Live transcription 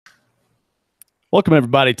Welcome,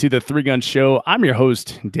 everybody, to the Three Gun Show. I'm your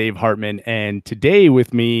host, Dave Hartman, and today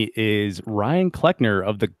with me is Ryan Cleckner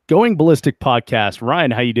of the Going Ballistic podcast.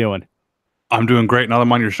 Ryan, how you doing? I'm doing great now that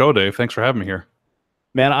I'm on your show, Dave. Thanks for having me here.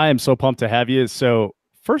 Man, I am so pumped to have you. So,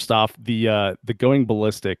 first off, the Going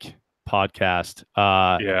Ballistic podcast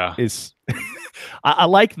Yeah. is I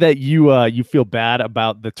like that you feel bad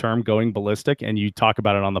about the term going ballistic and you talk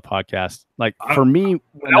about it on the podcast. Like for me,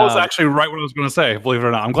 when That was actually right what I was going to say, believe it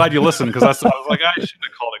or not. I'm glad you listened because I was like, I shouldn't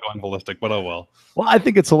have called it going ballistic, but oh well. well, I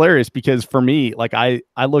think it's hilarious because for me, like I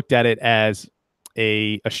looked at it as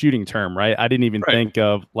a shooting term, right? I didn't even Right. think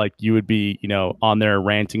of like you would be, on there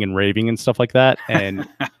ranting and raving and stuff like that. And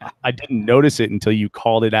I didn't notice it until you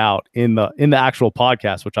called it out in the actual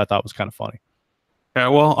podcast, which I thought was kind of funny. Yeah,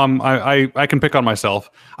 well, I can pick on myself.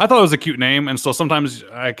 I thought it was a cute name, and so sometimes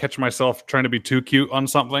I catch myself trying to be too cute on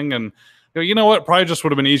something, and you know what? Probably just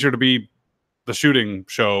would have been easier to be the shooting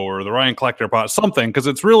show or the Ryan Cleckner pod, something, because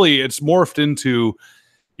it's morphed into,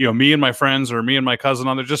 me and my friends or me and my cousin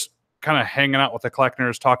on there just kind of hanging out with the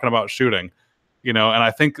Cleckners talking about shooting, and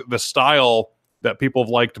I think the style that people have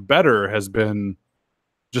liked better has been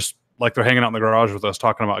just like they're hanging out in the garage with us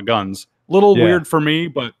talking about guns. A little weird for me,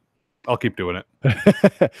 but I'll keep doing it.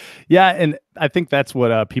 Yeah, and I think that's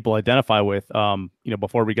what people identify with.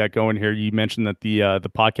 Before we got going here, you mentioned that the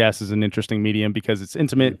podcast is an interesting medium because it's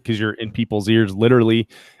intimate, because you're in people's ears, literally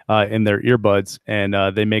in their earbuds, and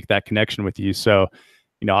they make that connection with you. So,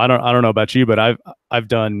 I don't know about you, but I've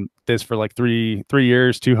done this for like three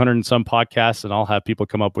years, 200 and some podcasts, and I'll have people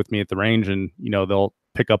come up with me at the range, and they'll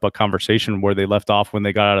pick up a conversation where they left off when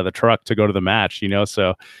they got out of the truck to go to the match. So it's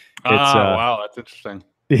wow, that's interesting.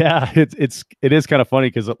 Yeah, it is kind of funny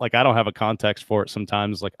because like I don't have a context for it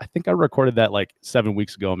sometimes. Like I think I recorded that like 7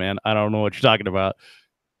 weeks ago, man. I don't know what you're talking about.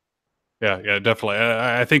 Yeah, definitely.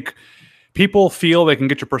 I think people feel they can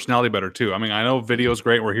get your personality better too. I mean, I know video is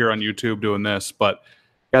great. We're here on YouTube doing this, but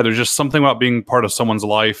yeah, there's just something about being part of someone's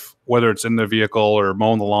life, whether it's in their vehicle or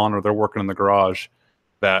mowing the lawn or they're working in the garage,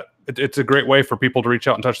 that it's a great way for people to reach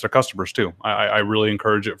out and touch their customers too. I really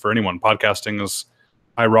encourage it for anyone. Podcasting is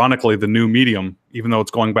ironically the new medium, even though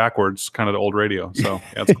it's going backwards, kind of the old radio. So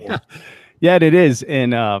yeah, it's cool. Yeah, it is.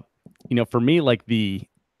 And for me, like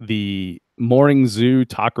the morning zoo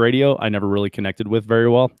talk radio, I never really connected with very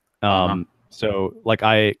well. So like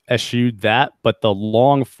I eschewed that, but the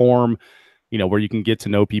long form, where you can get to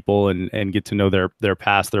know people and get to know their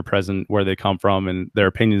past, their present, where they come from, and their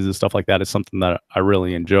opinions and stuff like that is something that I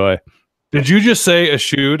really enjoy. Did you just say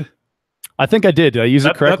eschewed? I think I did. Did I use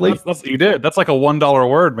it correctly? You did. That's like a $1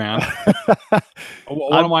 word, man.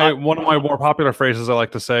 one of my more popular phrases I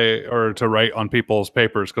like to say or to write on people's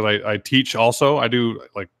papers, because I teach also. I do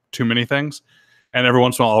like too many things, and every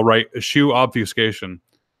once in a while I'll write eschew obfuscation,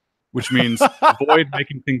 which means avoid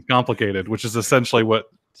making things complicated, which is essentially what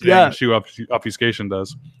eschew obfuscation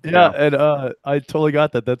does. Yeah, and I totally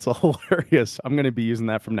got that. That's hilarious. I'm going to be using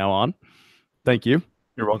that from now on. Thank you.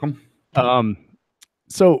 You're welcome.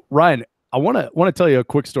 So Ryan, I want to tell you a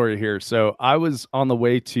quick story here. So I was on the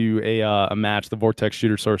way to a match, the Vortex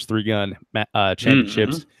Shooter Source 3-gun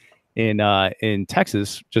championships in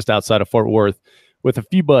Texas, just outside of Fort Worth, with a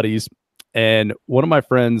few buddies. And one of my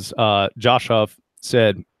friends, Josh Huff,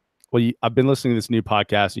 said, "Well, I've been listening to this new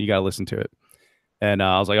podcast, and you got to listen to it." And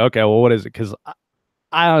I was like, "Okay, well, what is it?" Because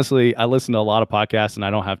I honestly listen to a lot of podcasts, and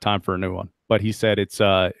I don't have time for a new one. But he said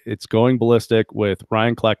it's Going Ballistic with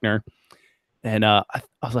Ryan Cleckner. And I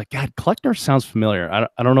was like, God, Cleckner sounds familiar.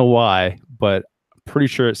 I don't know why, but I'm pretty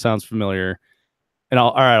sure it sounds familiar. And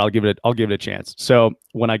I'll give it a chance. So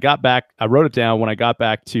when I got back, I wrote it down. When I got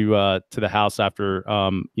back to the house after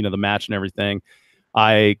the match and everything,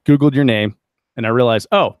 I Googled your name and I realized,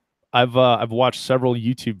 oh, I've watched several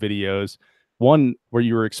YouTube videos. One where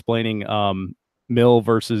you were explaining MIL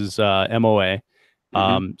versus MOA.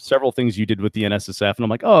 Several things you did with the NSSF, and I'm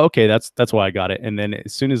like, oh, okay, that's why I got it. And then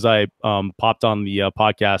as soon as I popped on the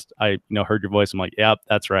podcast, I heard your voice. I'm like, yeah,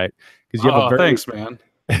 that's right, because you have thanks, man.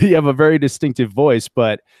 You have a very distinctive voice.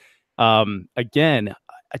 But again,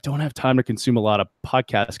 I don't have time to consume a lot of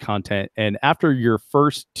podcast content. And after your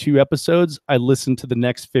first 2 episodes, I listened to the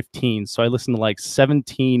next 15. So I listened to like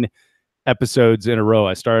 17 episodes in a row.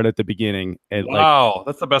 I started at the beginning. And wow,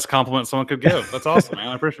 that's the best compliment someone could give. That's awesome, man.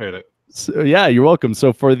 I appreciate it. So, yeah, you're welcome.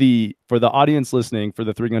 So for the audience listening, for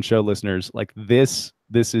the 3-Gun Show listeners, like this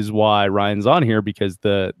is why Ryan's on here, because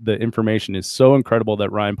the information is so incredible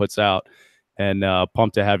that Ryan puts out, and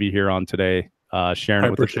pumped to have you here on today, sharing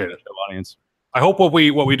it with the 3-Gun Show audience. I hope what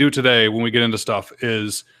we do today when we get into stuff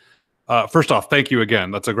is, first off, thank you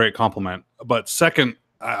again. That's a great compliment. But second,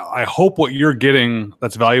 I hope what you're getting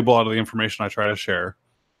that's valuable out of the information I try to share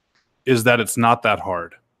is that it's not that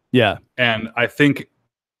hard. Yeah. And I think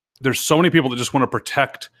there's so many people that just want to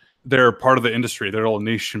protect their part of the industry, their little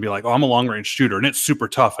niche, and be like, oh, I'm a long range shooter and it's super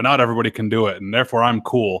tough and not everybody can do it. And therefore I'm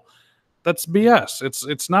cool. That's BS.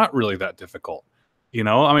 It's not really that difficult. You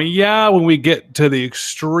know, I mean, yeah, when we get to the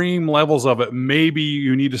extreme levels of it, maybe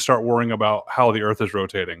you need to start worrying about how the earth is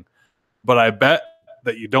rotating. But I bet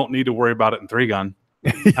that you don't need to worry about it in 3-gun.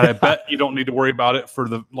 And I bet you don't need to worry about it for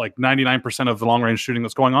the like 99% of the long range shooting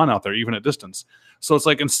that's going on out there, even at distance. So it's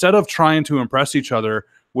like, instead of trying to impress each other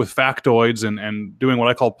with factoids and doing what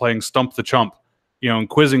I call playing stump the chump, you know, and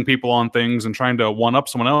quizzing people on things and trying to one up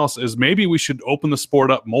someone else, is maybe we should open the sport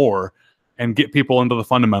up more and get people into the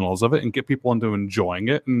fundamentals of it and get people into enjoying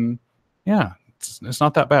it. And yeah, it's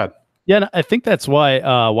not that bad. Yeah. And I think that's why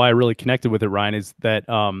I really connected with it, Ryan, is that,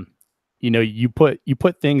 you know, you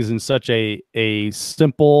put things in such a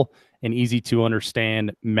simple and easy to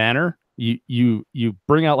understand manner. You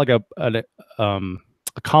bring out like a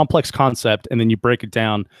complex concept, and then you break it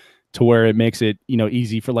down to where it makes it, you know,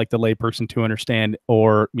 easy for like the layperson to understand,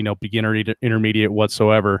 or, you know, beginner, intermediate,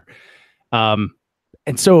 whatsoever. And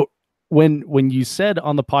so when you said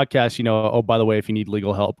on the podcast, you know, oh, by the way, if you need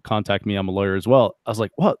legal help, contact me, I'm a lawyer as well, I was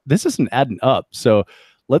like, well, this isn't adding up. So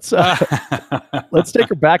let's take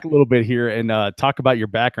her back a little bit here and talk about your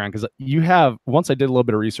background, because you have, once I did a little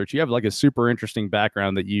bit of research, you have like a super interesting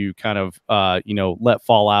background that you kind of you know, let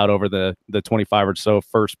fall out over the 25 or so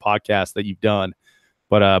first podcast that you've done.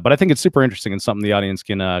 But I think it's super interesting and something the audience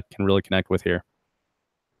can really connect with here.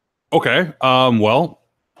 Okay. Well,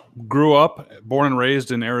 grew up, born and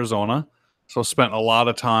raised in Arizona, so spent a lot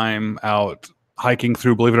of time out hiking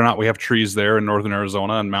through. Believe it or not, we have trees there in northern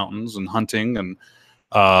Arizona and mountains and hunting. And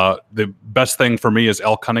the best thing for me is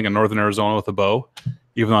elk hunting in northern Arizona with a bow.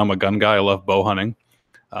 Even though I'm a gun guy, I love bow hunting.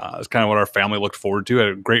 It's kind of what our family looked forward to. I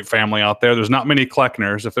had a great family out there. There's not many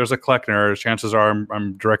Cleckners. If there's a Cleckner, chances are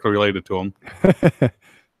I'm directly related to him.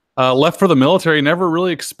 Left for the military. Never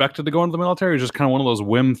really expected to go into the military. It was just kind of one of those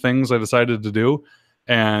whim things I decided to do.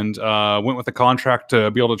 And went with a contract to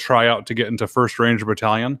be able to try out to get into 1st Ranger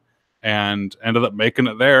Battalion, and ended up making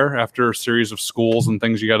it there after a series of schools and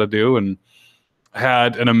things you got to do, and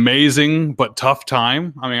had an amazing but tough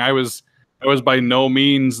time. I mean, I was by no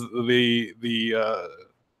means the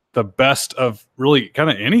best of really kind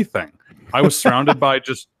of anything. I was surrounded by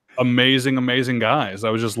just amazing guys. I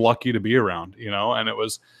was just lucky to be around, you know, and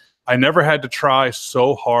I never had to try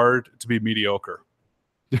so hard to be mediocre.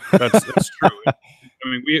 That's true. I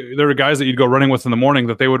mean, there were guys that you'd go running with in the morning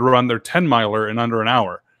that they would run their 10-miler in under an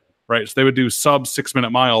hour, right? So they would do sub 6-minute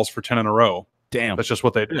miles for 10 in a row. Damn. That's just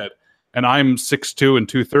what they did. And I'm 6'2" and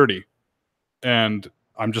 230, and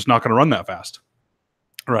I'm just not going to run that fast,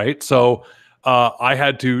 right? So I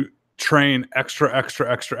had to train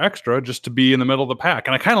extra just to be in the middle of the pack.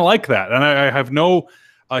 And I kind of like that. And I have no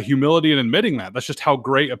humility in admitting that. That's just how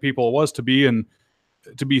great a people it was to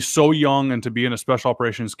be so young and to be in a special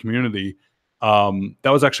operations community.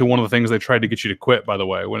 That was actually one of the things they tried to get you to quit, by the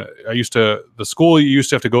way. When the school you used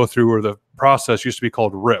to have to go through, or the process used to be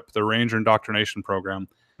called RIP, the Ranger Indoctrination Program,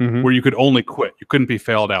 where you could only quit. You couldn't be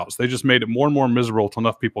failed out. So they just made it more and more miserable till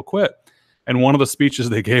enough people quit. And one of the speeches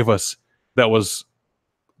they gave us that was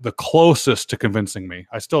the closest to convincing me,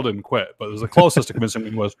 I still didn't quit, but it was the closest to convincing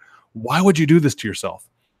me, was, why would you do this to yourself?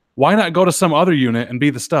 Why not go to some other unit and be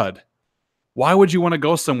the stud? Why would you want to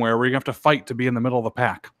go somewhere where you have to fight to be in the middle of the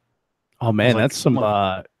pack? Oh man, that's some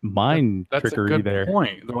mind trickery there.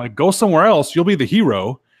 Point. They're like, go somewhere else. You'll be the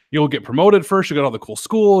hero. You'll get promoted first. You'll get all the cool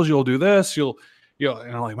schools. You'll do this. And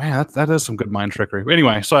I'm like, man, that is some good mind trickery. But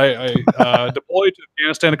anyway, so I deployed to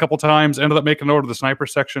Afghanistan a couple times. Ended up making it over to the sniper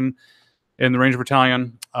section in the Ranger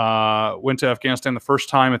Battalion. Went to Afghanistan the first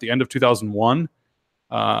time at the end of 2001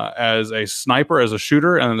 as a sniper, as a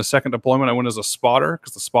shooter, and then the second deployment I went as a spotter,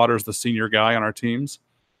 because the spotter is the senior guy on our teams.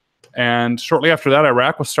 And shortly after that,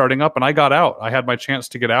 Iraq was starting up, and I got out. I had my chance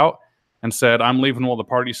to get out and said, I'm leaving while the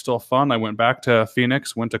party's still fun. I went back to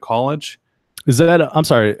Phoenix, went to college. Is that, I'm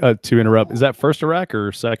sorry to interrupt, is that first Iraq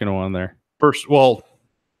or second one there? First, well,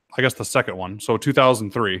 I guess the second one. So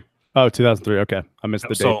 2003. Oh, 2003. Okay. I missed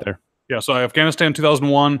the date there. Yeah, so Afghanistan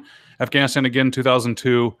 2001, Afghanistan again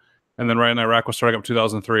 2002, and then right in Iraq was starting up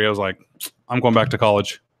 2003. I was like, I'm going back to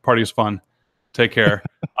college. Party's fun. Take care.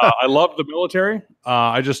 I love the military.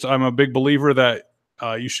 I'm a big believer that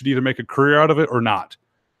you should either make a career out of it or not.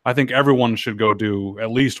 I think everyone should go do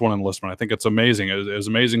at least one enlistment. I think it's amazing. It was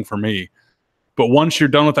amazing for me. But once you're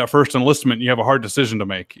done with that first enlistment, you have a hard decision to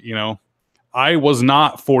make. You know, I was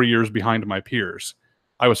not 4 years behind my peers.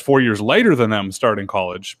 I was 4 years later than them starting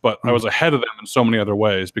college, but I was ahead of them in so many other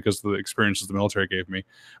ways because of the experiences the military gave me.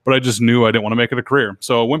 But I just knew I didn't want to make it a career.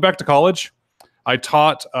 So I went back to college. I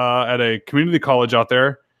taught at a community college out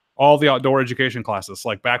there, all the outdoor education classes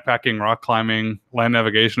like backpacking, rock climbing, land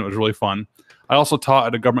navigation. It was really fun. I also taught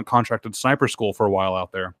at a government contracted sniper school for a while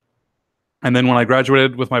out there. And then when I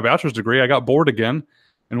graduated with my bachelor's degree, I got bored again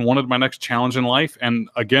and wanted my next challenge in life. And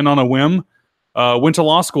again, on a whim, went to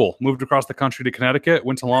law school, moved across the country to Connecticut,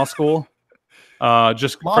 went to law school,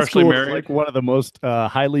 just Law freshly school married. is like one of the most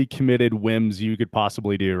highly committed whims you could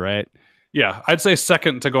possibly do, right? Yeah, I'd say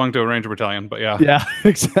second to going to a Ranger battalion, but yeah. Yeah,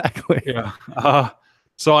 exactly. Yeah.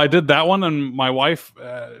 So I did that one, and my wife,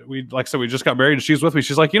 like I said, we just got married, and she's with me.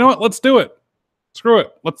 She's like, you know what? Let's do it. Screw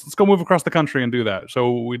it. Let's go move across the country and do that.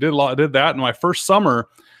 So we did that. And my first summer,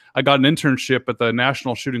 I got an internship at the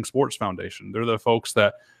National Shooting Sports Foundation. They're the folks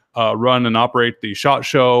that run and operate the SHOT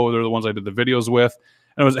Show. They're the ones I did the videos with.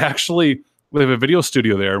 And it was actually, we have a video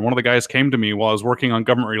studio there. And one of the guys came to me while I was working on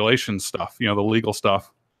government relations stuff, the legal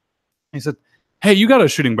stuff. He said, hey, you got a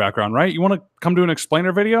shooting background, right? You want to come do an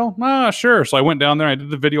explainer video? Sure. So I went down there. I did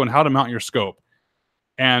the video on how to mount your scope.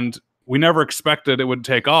 And we never expected it would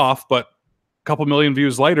take off, but a couple million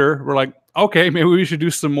views later, we're like, okay, maybe we should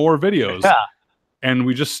do some more videos. Yeah. And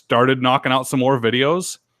we just started knocking out some more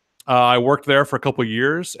videos. I worked there for a couple of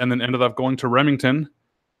years and then ended up going to Remington,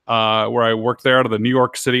 where I worked there out of the New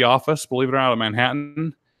York City office, believe it or not, out of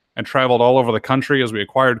Manhattan, and traveled all over the country as we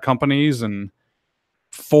acquired companies. And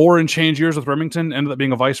 4 and change years with Remington, ended up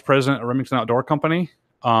being a vice president at Remington Outdoor Company,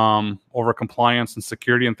 over compliance and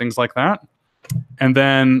security and things like that. And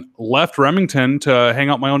then left Remington to hang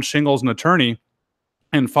out my own shingle as an attorney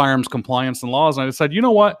in firearms compliance and laws. And I decided, you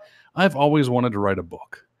know what? I've always wanted to write a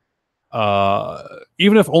book.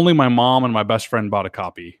 Even if only my mom and my best friend bought a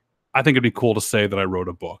copy, I think it'd be cool to say that I wrote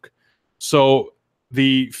a book. So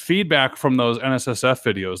the feedback from those NSSF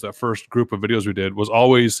videos, that first group of videos we did, was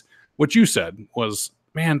always what you said was,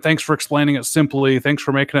 man, thanks for explaining it simply. Thanks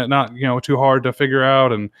for making it not, too hard to figure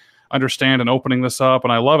out and understand and opening this up.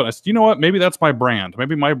 And I love it. I said, you know what? Maybe that's my brand.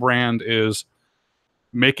 Maybe my brand is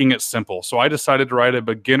making it simple. So I decided to write a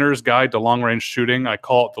beginner's guide to long range shooting. I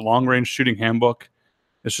call it the Long Range Shooting Handbook.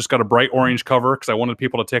 It's just got a bright orange cover because I wanted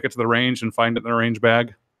people to take it to the range and find it in their range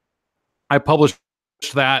bag. I published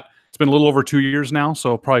that. It's been a little over 2 years now.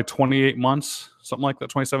 So probably 28 months, something like that,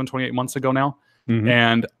 27, 28 months ago now. Mm-hmm.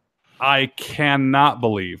 And I cannot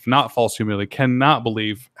believe, not false humility, cannot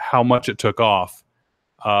believe how much it took off.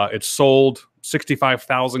 It's sold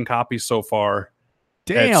 65,000 copies so far.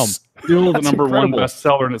 Damn. It's still the number incredible. one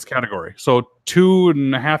bestseller in its category. So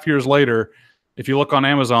 2.5 years later, if you look on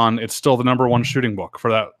Amazon, it's still the number one shooting book for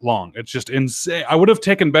that long. It's just insane. I would have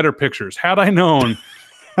taken better pictures had I known.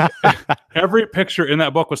 Every picture in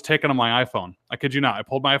that book was taken on my iPhone. I kid you not. I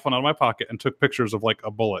pulled my iPhone out of my pocket and took pictures of like a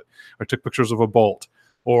bullet, or took pictures of a bolt,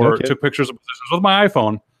 or took pictures of positions with my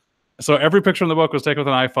iPhone. So every picture in the book was taken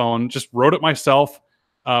with an iPhone. Just wrote it myself,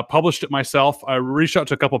 published it myself. I reached out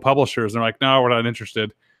to a couple of publishers. And they're like, no, we're not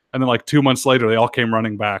interested. And then like 2 months later, they all came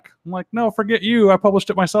running back. I'm like, no, forget you. I published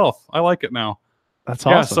it myself. I like it now. That's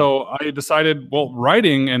awesome. Yeah, so I decided, well,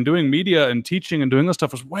 writing and doing media and teaching and doing this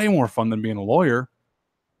stuff was way more fun than being a lawyer.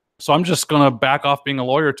 So I'm just going to back off being a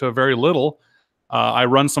lawyer to very little. I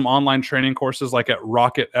run some online training courses like at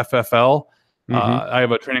Rocket FFL. I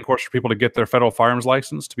have a training course for people to get their federal firearms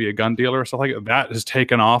license to be a gun dealer or something like that. That has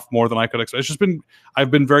taken off more than I could expect. It's just been,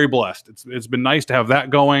 I've been very blessed. It's been nice to have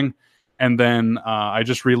that going. And then I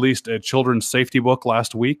just released a children's safety book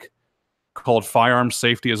last week called Firearms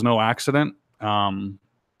Safety is No Accident.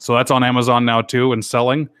 So that's on Amazon now too and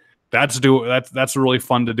selling. That's really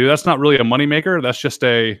fun to do. That's not really a moneymaker. That's just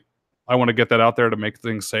I want to get that out there to make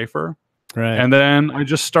things safer. Right. And then I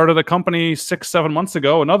just started a company 6-7 months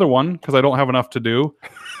ago, another one, because I don't have enough to do,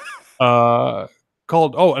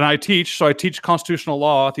 called, and I teach. So I teach constitutional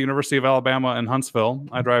law at the University of Alabama in Huntsville.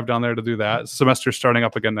 I drive down there to do that. Semester's starting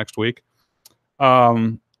up again next week.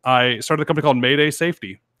 I started a company called Mayday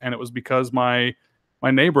Safety. And it was because my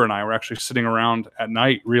neighbor and I were actually sitting around at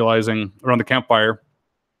night realizing, around the campfire,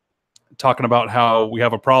 talking about how we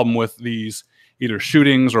have a problem with these either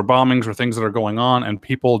shootings or bombings or things that are going on, and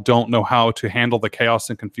people don't know how to handle the chaos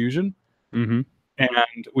and confusion. Mm-hmm.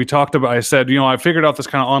 And we talked about, I said, I figured out this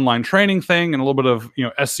kind of online training thing and a little bit of,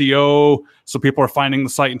 SEO. So people are finding the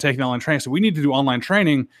site and taking online training. So we need to do online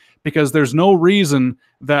training because there's no reason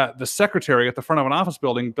that the secretary at the front of an office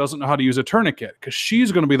building doesn't know how to use a tourniquet, because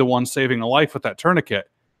she's going to be the one saving a life with that tourniquet,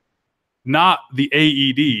 not the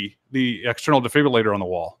AED, the external defibrillator on the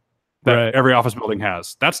wall that every office building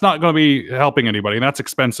has. That's not going to be helping anybody, and that's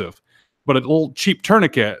expensive. but a little cheap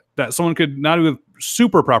tourniquet that someone could not do with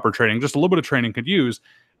super proper training, just a little bit of training could use,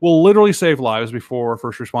 will literally save lives before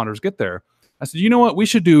first responders get there. I said, you know what? We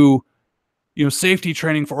should do, safety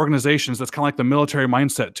training for organizations. That's kind of like the military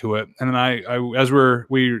mindset to it. And then I as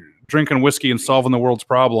we drinking whiskey and solving the world's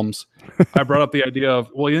problems, I brought up the idea of,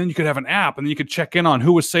 well, then you could have an app and then you could check in on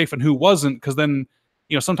who was safe and who wasn't. Because then,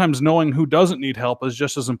 sometimes knowing who doesn't need help is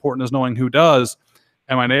just as important as knowing who does.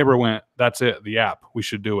 And my neighbor went, that's it, the app, we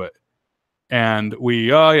should do it. And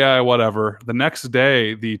we, oh yeah, whatever. The next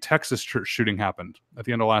day, the Texas church shooting happened at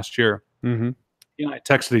the end of last year. Mm-hmm. He and I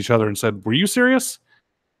texted each other and said, were you serious?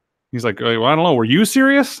 He's like, well, I don't know. Were you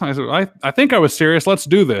serious? I said, I think I was serious. Let's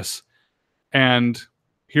do this. And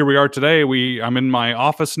here we are today. I'm in my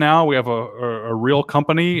office now. We have a real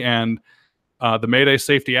company, and the Mayday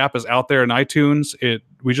Safety app is out there in iTunes.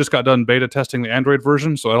 We just got done beta testing the Android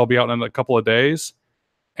version, so it'll be out in a couple of days.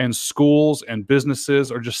 And schools and businesses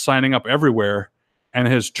are just signing up everywhere, and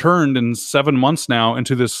it has turned in 7 months now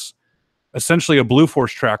into this essentially a Blue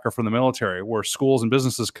Force tracker from the military, where schools and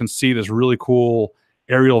businesses can see this really cool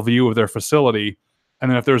aerial view of their facility. And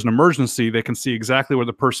then if there's an emergency, they can see exactly where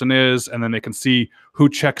the person is, and then they can see who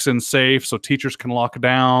checks in safe, so teachers can lock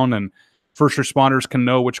down and first responders can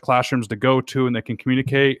know which classrooms to go to, and they can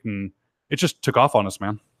communicate. And it just took off on us,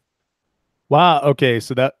 man. Wow. Okay.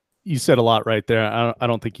 So that, you said a lot right there. I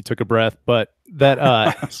don't think you took a breath, but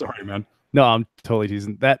that sorry, man. No, I'm totally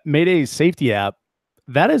teasing. That Mayday Safety app,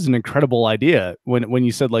 that is an incredible idea. When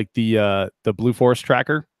you said like the Blue Force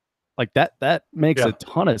tracker, like that makes a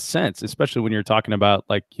ton of sense, especially when you're talking about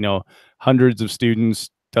like, hundreds of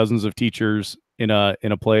students, dozens of teachers in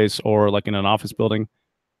a place, or like in an office building.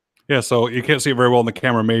 Yeah, so you can't see it very well in the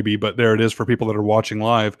camera maybe, but there it is for people that are watching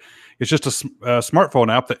live. It's just a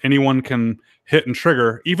smartphone app that anyone can hit and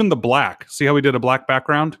trigger, even the black. See how we did a black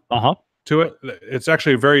background to it? It's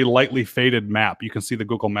actually a very lightly faded map. You can see the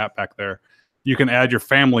Google map back there. You can add your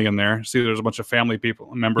family in there. See, there's a bunch of family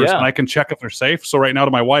members, and I can check if they're safe. So right now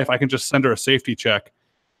to my wife, I can just send her a safety check,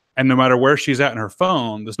 and no matter where she's at in her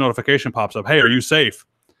phone, this notification pops up, hey, are you safe?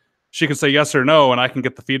 She can say yes or no, and I can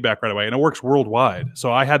get the feedback right away. And it works worldwide.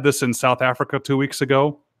 So I had this in South Africa 2 weeks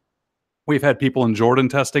ago. We've had people in Jordan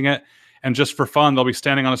testing it. And just for fun, they'll be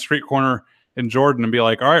standing on a street corner in Jordan and be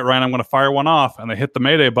like, all right, Ryan, I'm going to fire one off. And they hit the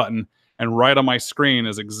Mayday button. And right on my screen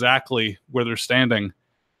is exactly where they're standing.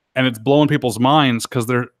 And it's blowing people's minds because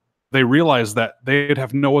they realize that they'd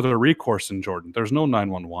have no other recourse in Jordan. There's no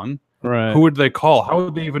 911. Right. Who would they call? How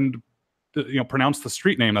would they even pronounce the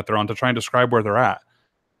street name that they're on to try and describe where they're at?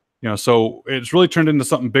 So it's really turned into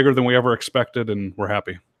something bigger than we ever expected, and we're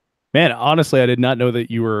happy. Man, honestly, I did not know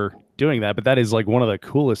that you were doing that, but that is like one of the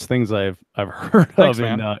coolest things I've heard Thanks,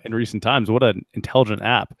 of in recent times. What an intelligent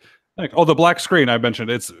app! The black screen I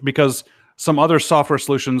mentioned. It's because some other software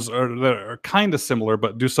solutions that are kind of similar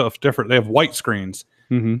but do stuff different. They have white screens,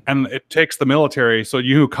 and it takes the military. So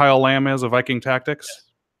you know who Kyle Lamb is of Viking Tactics?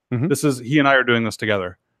 He and I are doing this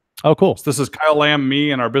together. Oh, cool. So this is Kyle Lamb,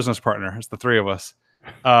 me, and our business partner. It's the three of us.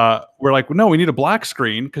 We're like, no, we need a black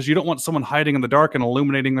screen because you don't want someone hiding in the dark and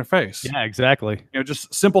illuminating their face. Yeah, exactly.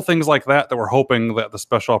 Just simple things like that we're hoping that the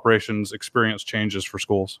special operations experience changes for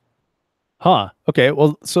schools. Huh. Okay.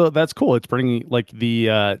 Well, so that's cool. It's bringing like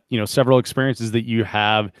the several experiences that you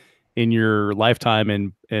have in your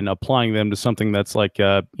lifetime and applying them to something that's like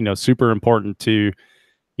super important to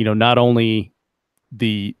not only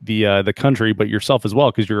the country but yourself as well,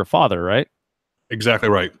 because you're a father, right? Exactly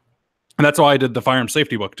right. And that's why I did the firearm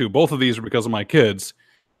safety book too. Both of these are because of my kids.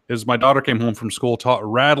 Is my daughter came home from school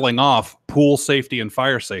rattling off pool safety and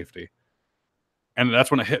fire safety. And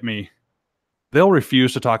that's when it hit me. They'll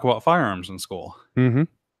refuse to talk about firearms in school.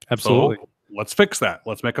 Absolutely. So let's fix that.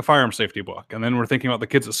 Let's make a firearm safety book. And then we're thinking about the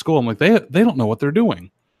kids at school. I'm like, they don't know what they're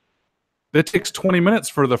doing. It takes 20 minutes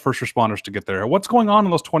for the first responders to get there. What's going on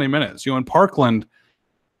in those 20 minutes? In Parkland,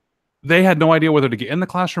 they had no idea whether to get in the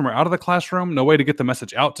classroom or out of the classroom, no way to get the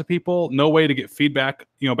message out to people, no way to get feedback,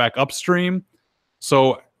 back upstream.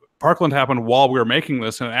 So Parkland happened while we were making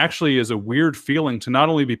this, and it actually is a weird feeling to not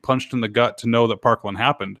only be punched in the gut to know that Parkland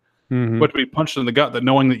happened, but to be punched in the gut that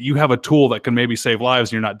knowing that you have a tool that can maybe save lives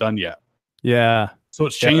and you're not done yet. Yeah. So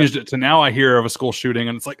it's changed it to now I hear of a school shooting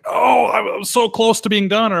and it's like, oh, I'm so close to being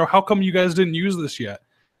done, or how come you guys didn't use this yet?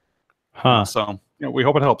 So we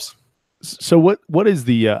hope it helps. So what is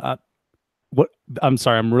the what? I'm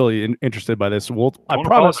sorry, I'm really interested by this. I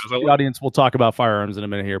promise the audience we'll talk about firearms in a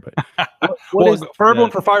minute here, but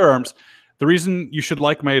everyone for firearms, the reason you should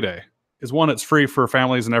like Mayday is one, it's free for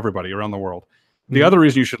families and everybody around the world. The other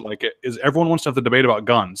reason you should like it is everyone wants to have the debate about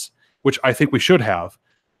guns, which I think we should have.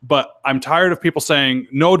 But I'm tired of people saying,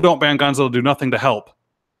 no, don't ban guns. It'll do nothing to help.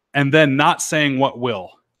 and then not saying what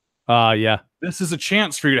will. Yeah. This is a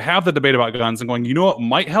chance for you to have the debate about guns and going, you know what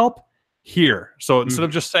might help? Here. So instead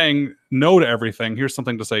of just saying no to everything, here's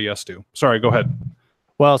something to say yes to. Sorry, go ahead.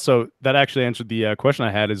 Well, so that actually answered the question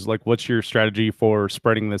I had is like, what's your strategy for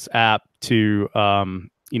spreading this app to,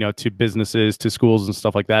 to businesses, to schools and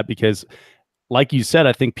stuff like that? Because like you said,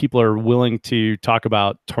 I think people are willing to talk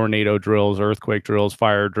about tornado drills, earthquake drills,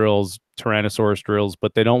 fire drills, Tyrannosaurus drills,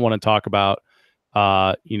 but they don't want to talk about,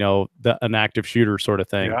 an active shooter sort of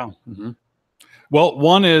thing. Yeah. Well,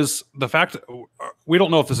 one is the fact we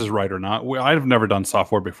don't know if this is right or not. I've never done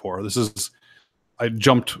software before. I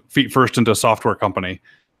jumped feet first into a software company,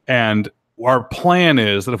 and our plan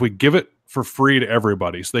is that if we give it for free to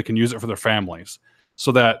everybody so they can use it for their families,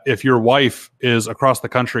 so that if your wife is across the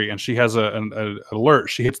country and she has an alert,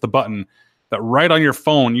 she hits the button, that right on your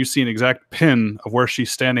phone you see an exact pin of where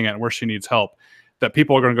she's standing at and where she needs help, that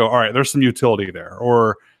people are going to go, all right, there's some utility there.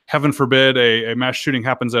 Or heaven forbid a mass shooting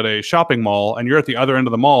happens at a shopping mall and you're at the other end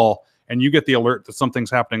of the mall and you get the alert that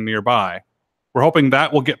something's happening nearby. We're hoping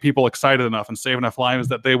that will get people excited enough and save enough lives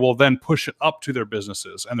that they will then push it up to their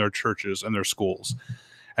businesses and their churches and their schools.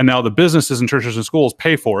 And now the businesses and churches and schools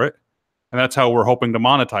pay for it. And that's how we're hoping to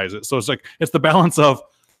monetize it. So it's the balance of,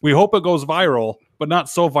 we hope it goes viral, but not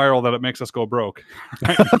so viral that it makes us go broke.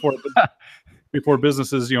 Right? Before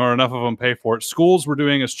businesses, enough of them pay for it. Schools, we're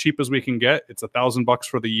doing as cheap as we can get. It's $1,000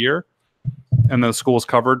 for the year. And the school's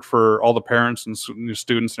covered for all the parents and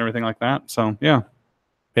students and everything like that. So, yeah.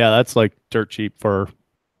 Yeah, that's like dirt cheap for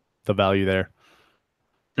the value there.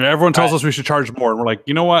 Yeah, everyone tells us we should charge more. And we're like,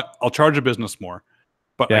 you know what? I'll charge a business more.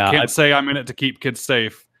 But I can't say I'm in it to keep kids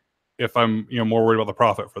safe if I'm more worried about the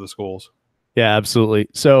profit for the schools. Yeah, absolutely.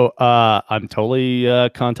 So I'm totally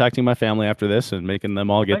contacting my family after this and making them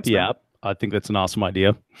all get the app. I think that's an awesome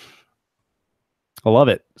idea. I love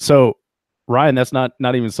it. So Ryan, that's not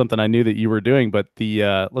even something I knew that you were doing, but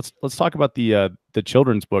the let's talk about the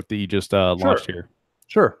children's book that you just launched here.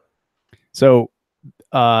 Sure. So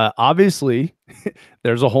obviously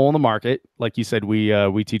there's a hole in the market. Like you said,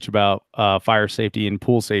 we teach about fire safety and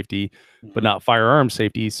pool safety, but not firearm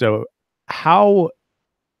safety. So how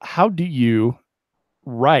do you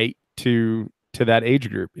write to that age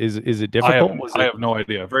group? Is it difficult? I have no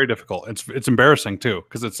idea. Very difficult. It's embarrassing too,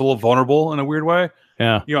 because it's a little vulnerable in a weird way.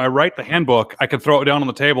 Yeah. I write the handbook. I could throw it down on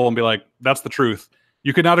the table and be like, that's the truth.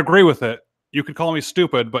 You could not agree with it. You could call me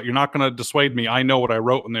stupid, but you're not going to dissuade me. I know what I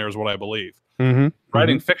wrote in there is what I believe.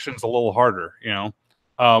 Writing fiction's a little harder,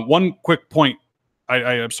 One quick point.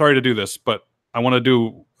 I'm sorry to do this, but I want to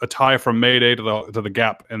do a tie from Mayday to the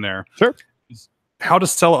gap in there. Sure. How to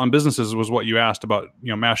sell it on businesses was what you asked about,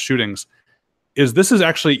 mass shootings. This is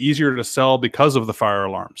actually easier to sell because of the fire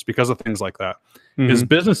alarms, because of things like that. Is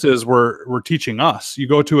businesses were teaching us. You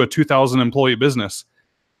go to a 2,000 employee business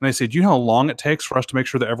and they say, do you know how long it takes for us to make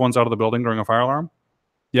sure that everyone's out of the building during a fire alarm?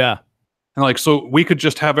 Yeah. And so we could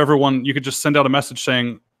just have everyone, you could just send out a message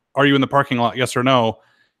saying, are you in the parking lot? Yes or no.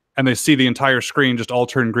 And they see the entire screen just all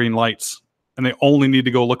turn green lights. And they only need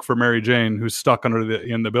to go look for Mary Jane, who's stuck in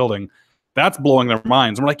the building. That's blowing their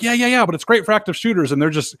minds. And we're like, yeah, but it's great for active shooters. And they're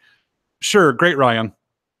just, sure, great, Ryan.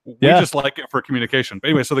 We just like it for communication. But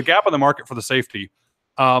anyway, so the gap in the market for the safety.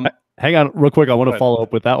 Hang on real quick. I want to follow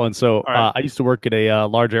up with that one. So I used to work at a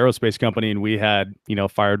large aerospace company, and we had,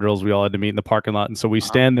 fire drills. We all had to meet in the parking lot. And so we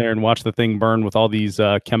stand there and watch the thing burn with all these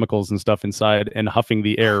chemicals and stuff inside and huffing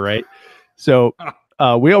the air, right? So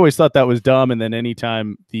we always thought that was dumb. And then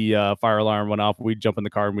anytime the fire alarm went off, we'd jump in the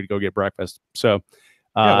car and we'd go get breakfast. So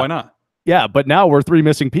yeah, why not? Yeah, but now we're 3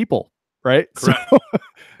 missing people, right?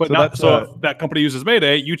 Correct. So if that company uses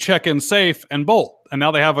Mayday, you check in safe and bolt, and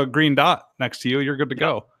now they have a green dot next to you. You're good to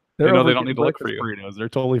go. They don't need to look for you. Burritos. They're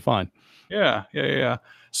totally fine. Yeah.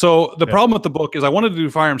 So the problem with the book is I wanted to do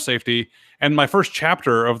firearm safety, and my first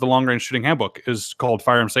chapter of the long range shooting handbook is called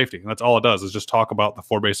firearm safety. And that's all it does is just talk about the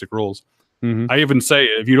 4 basic rules. I even say,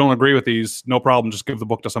 if you don't agree with these, no problem, just give the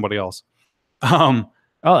book to somebody else. Oh,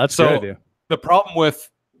 that's a good idea. The problem with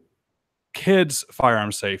kids'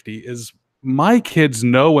 firearm safety is my kids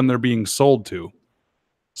know when they're being sold to.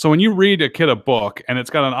 So when you read a kid a book and it's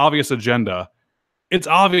got an obvious agenda, it's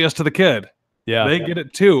obvious to the kid. Yeah. They get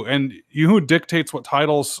it too. And who dictates what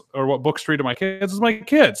titles or what books to read to my kids is my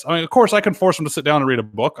kids. I mean, of course, I can force them to sit down and read a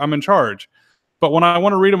book. I'm in charge. But when I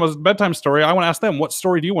want to read them a bedtime story, I want to ask them, what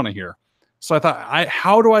story do you want to hear? So I thought,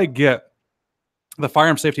 how do I get the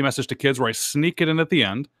firearm safety message to kids where I sneak it in at the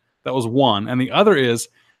end? That was one. And the other is,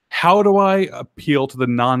 how do I appeal to the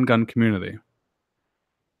non-gun community?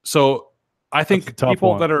 So I think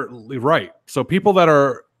people that are right. So people that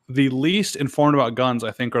are the least informed about guns,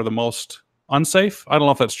 I think, are the most unsafe. I don't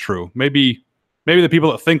know if that's true. Maybe Maybe the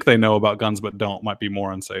people that think they know about guns but don't might be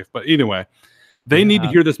more unsafe. But anyway, they need to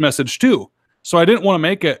Yeah. hear this message too. So I didn't want to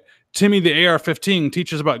make it Timmy the AR-15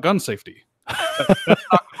 teaches about gun safety. That's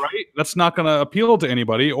not right. That's not going to appeal to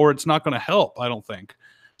anybody, or it's not going to help, I don't think.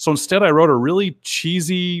 So instead, I wrote a really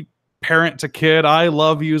cheesy parent to kid I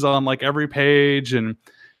love yous on like every page, and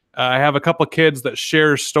I have a couple of kids that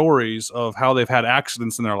share stories of how they've had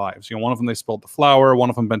accidents in their lives. You know, one of them they spilled the flour, one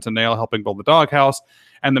of them bent a nail helping build the doghouse,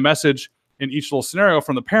 and the message in each little scenario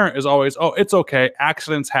from the parent is always, "Oh, it's okay.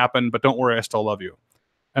 Accidents happen, but don't worry, I still love you."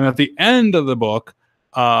 And at the end of the book,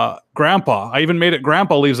 Grandpa, I even made it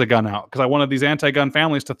Grandpa leaves a gun out because I wanted these anti-gun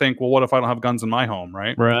families to think, well, what if I don't have guns in my home,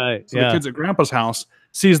 right? Right. So the kids at Grandpa's house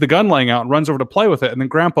sees the gun laying out and runs over to play with it, and then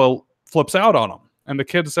Grandpa flips out on him. And the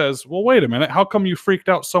kid says, well, wait a minute, how come you freaked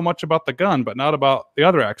out so much about the gun but not about the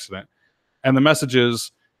other accident? And the message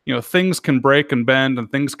is, you know, things can break and bend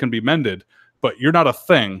and things can be mended, but you're not a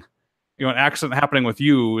thing. You know, an accident happening with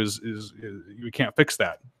you is you can't fix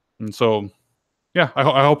that. And so, yeah,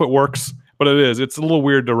 I hope it works, but it is. It's a little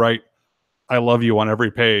weird to write "I love you" on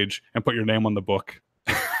every page and put your name on the book.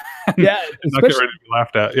 Yeah, not get ready to be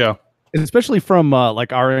laughed at. Yeah, especially from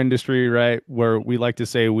like our industry, right, where we like to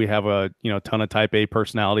say we have a ton of type A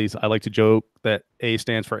personalities. I like to joke that A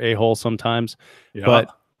stands for a-hole sometimes. yeah.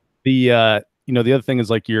 But the the other thing is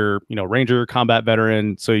like you're Ranger, combat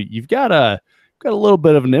veteran, so you've got a little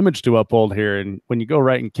bit of an image to uphold here. And when you go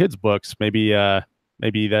writing kids books, maybe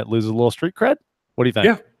that loses a little street cred. What do you think?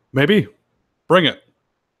 Yeah, maybe bring it.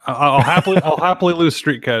 I'll happily lose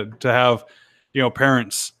street cred to have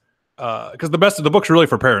parents, because the best of the book's really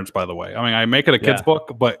for parents, by the way. I mean, I make it a kids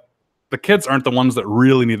book, but the kids aren't the ones that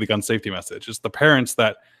really need the gun safety message. It's the parents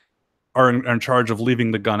that are in charge of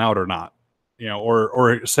leaving the gun out or not,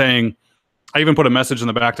 or saying. I even put a message in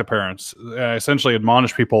the back to parents. I essentially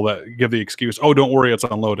admonish people that give the excuse, "Oh, don't worry, it's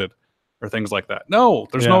unloaded," or things like that. No,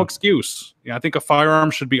 there's no excuse. I think a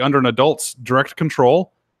firearm should be under an adult's direct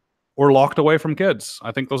control or locked away from kids.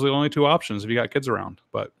 I think those are the only two options if you got kids around.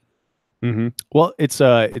 But well, it's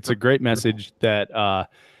a great message that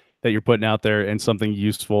you're putting out there, and something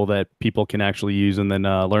useful that people can actually use and then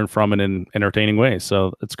learn from it in entertaining ways.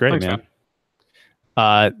 So it's great. Thanks,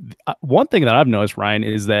 man. One thing that I've noticed, Ryan,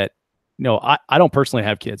 is that I don't personally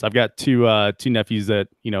have kids. I've got two nephews that,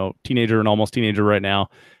 teenager and almost teenager right now.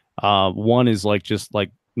 One is just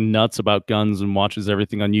nuts about guns and watches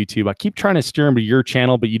everything on YouTube. I keep trying to steer him to your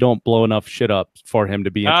channel, but you don't blow enough shit up for him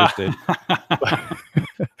to be interested.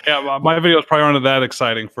 Yeah, my videos probably aren't that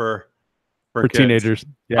exciting for teenagers.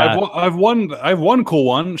 Yeah, I've one cool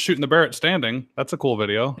one, shooting the Barrett standing. That's a cool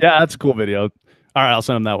video. Yeah, that's a cool video. All right, I'll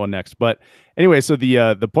send him that one next. But anyway, so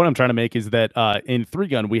the point I'm trying to make is that in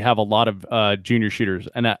 3-gun we have a lot of junior shooters,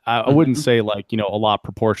 and I wouldn't say a lot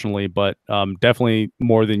proportionally, but definitely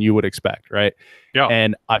more than you would expect, right? Yeah.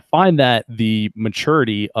 And I find that the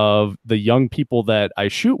maturity of the young people that I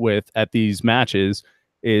shoot with at these matches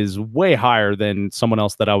is way higher than someone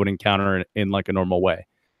else that I would encounter in a normal way.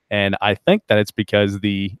 And I think that it's because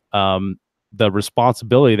the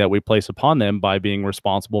responsibility that we place upon them by being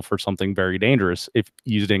responsible for something very dangerous if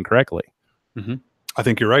used incorrectly. I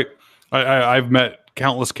think you're right. I've met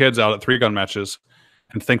countless kids out at 3-gun matches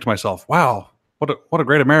and think to myself, wow, what a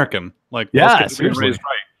great American. Yeah, those kids seriously. Raised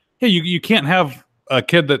right. Yeah, you can't have a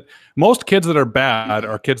kid most kids that are bad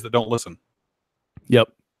are kids that don't listen. Yep.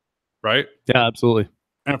 Right? Yeah, absolutely.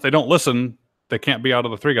 And if they don't listen, they can't be out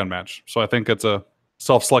of the 3-gun match. So I think it's a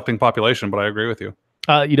self-selecting population, but I agree with you.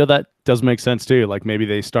 That does make sense too. Maybe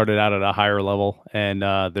they started out at a higher level and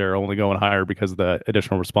they're only going higher because of the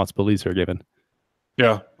additional responsibilities they're given.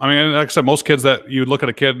 Yeah. I mean, like I said, most kids that you look at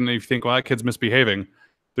a kid and you think, well, that kid's misbehaving,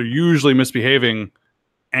 they're usually misbehaving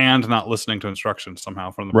and not listening to instructions somehow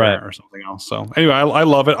from the parent or something else. So anyway, I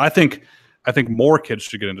love it. I think more kids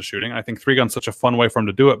should get into shooting. I think 3-gun's such a fun way for them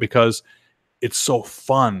to do it because it's so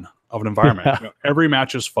fun of an environment. Yeah. Every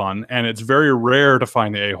match is fun, and it's very rare to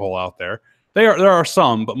find the a-hole out there. There are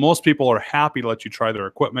some, but most people are happy to let you try their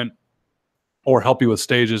equipment or help you with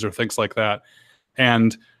stages or things like that.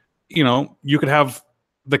 And, you could have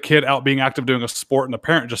the kid out being active doing a sport and the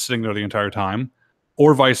parent just sitting there the entire time,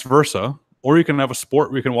 or vice versa. Or you can have a sport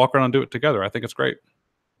where you can walk around and do it together. I think it's great.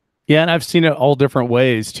 Yeah, and I've seen it all different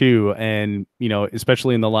ways too. And,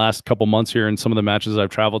 especially in the last couple months here in some of the matches I've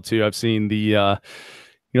traveled to, I've seen the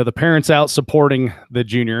parents out supporting the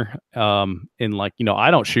junior in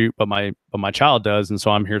I don't shoot, but my child does. And so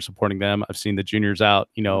I'm here supporting them. I've seen the juniors out,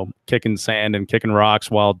 kicking sand and kicking rocks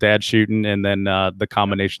while dad's shooting, and then the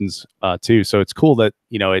combinations too. So it's cool that,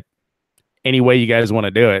 any way you guys want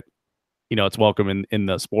to do it, it's welcome in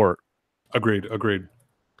the sport. Agreed.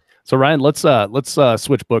 So Ryan, let's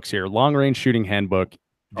switch books here. Long range shooting handbook.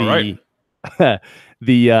 All right.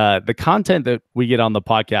 The the content that we get on the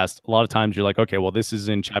podcast, a lot of times you're like, okay, well, this is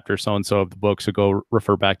in chapter so and so of the book, so go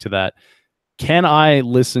refer back to that. Can I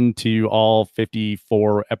listen to all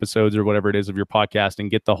 54 episodes or whatever it is of your podcast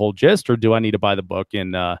and get the whole gist, or do I need to buy the book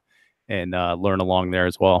and learn along there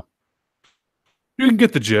as well? You can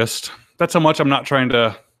get the gist. That's how much. I'm not trying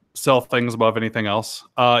to sell things above anything else.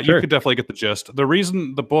 Sure. You could definitely get the gist. The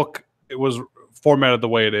reason the book it was formatted the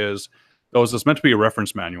way it is, though, is it's meant to be a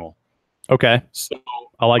reference manual. Okay. So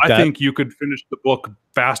I like that. I think you could finish the book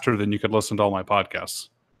faster than you could listen to all my podcasts.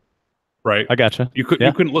 Right. I gotcha. You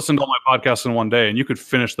couldn't listen to all my podcasts in one day, and you could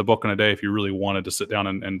finish the book in a day if you really wanted to sit down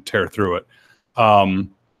and tear through it. I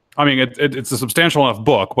mean, it's a substantial enough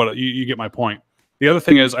book, but you get my point. The other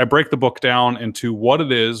thing is I break the book down into what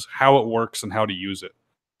it is, how it works, and how to use it.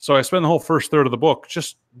 So I spend the whole first third of the book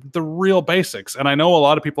just the real basics. And I know a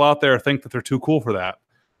lot of people out there think that they're too cool for that.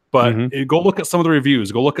 But go look at some of the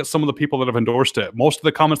reviews. Go look at some of the people that have endorsed it. Most of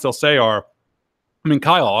the comments they'll say are, I mean,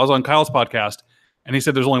 Kyle, I was on Kyle's podcast, and he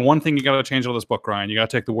said there's only one thing you got to change on this book, Ryan. You got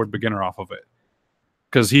to take the word beginner off of it.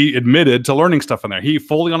 Because he admitted to learning stuff in there. He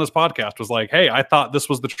fully on his podcast was like, hey, I thought this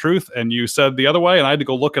was the truth, and you said the other way, and I had to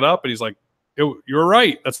go look it up. And he's like, you're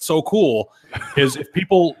right. That's so cool. Is if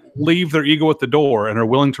people leave their ego at the door and are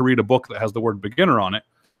willing to read a book that has the word beginner on it,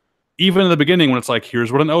 even in the beginning when it's like,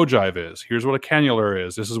 here's what an ogive is, here's what a cannula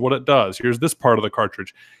is, this is what it does, here's this part of the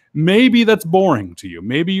cartridge. Maybe that's boring to you.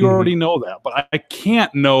 Maybe you already know that, but I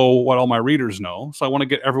can't know what all my readers know. So I want to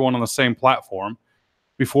get everyone on the same platform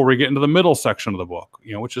before we get into the middle section of the book,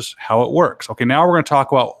 which is how it works. Okay, now we're going to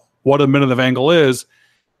talk about what a minute of angle is,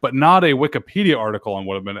 but not a Wikipedia article on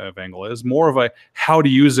what a minute of angle is, more of a how to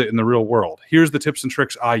use it in the real world. Here's the tips and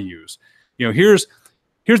tricks I use. Here's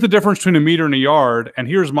the difference between a meter and a yard, and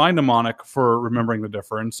here's my mnemonic for remembering the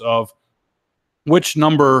difference of which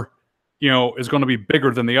number, is going to be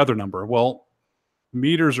bigger than the other number. Well,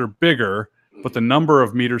 meters are bigger, but the number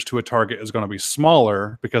of meters to a target is going to be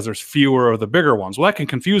smaller because there's fewer of the bigger ones. Well, that can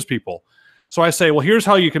confuse people. So I say, well, here's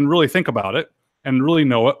how you can really think about it and really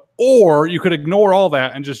know it. Or you could ignore all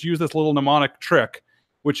that and just use this little mnemonic trick,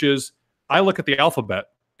 which is I look at the alphabet,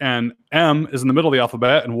 and M is in the middle of the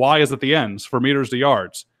alphabet, and Y is at the ends for meters to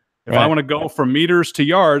yards. If I want to go from meters to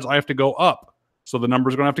yards, I have to go up. So the number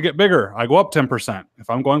is going to have to get bigger. I go up 10%. If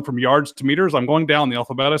I'm going from yards to meters, I'm going down the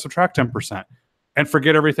alphabet. I subtract 10% and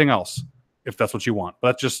forget everything else if that's what you want.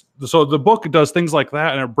 But that's just so the book does things like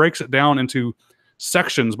that, and it breaks it down into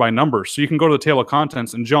sections by numbers. So you can go to the table of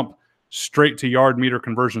contents and jump straight to yard meter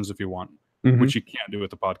conversions if you want, which you can't do with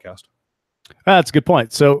the podcast. That's a good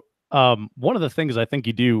point. So one of the things I think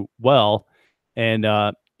you do well, and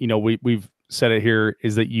we've said it here,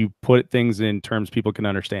 is that you put things in terms people can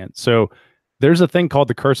understand. So there's a thing called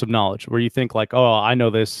the curse of knowledge where you think like, oh, I know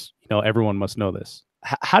this, everyone must know this.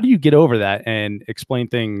 How do you get over that and explain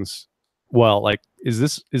things well? Like, is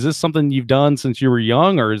this something you've done since you were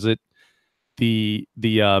young, or is it the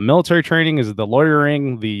military training? Is it the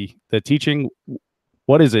lawyering, the teaching?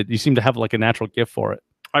 What is it? You seem to have like a natural gift for it.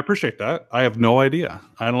 I appreciate that. I have no idea.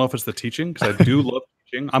 I don't know if it's the teaching, because I do love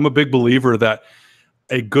teaching. I'm a big believer that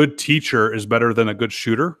a good teacher is better than a good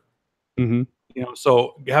shooter.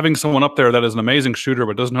 So having someone up there that is an amazing shooter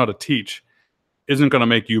but doesn't know how to teach isn't going to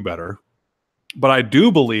make you better. But I do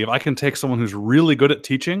believe I can take someone who's really good at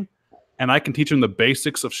teaching and I can teach them the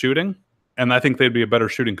basics of shooting, and I think they'd be a better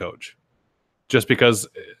shooting coach. Just because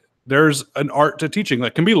there's an art to teaching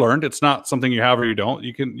that can be learned. It's not something you have or you don't.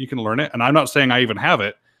 You can learn it. And I'm not saying I even have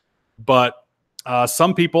it, but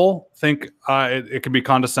some people think it can be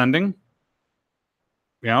condescending.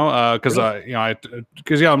 Because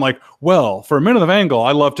I'm like, well, for a minute of angle,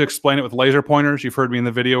 I love to explain it with laser pointers. You've heard me in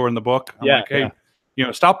the video or in the book. I'm like, hey,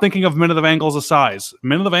 stop thinking of minute of angle as a size.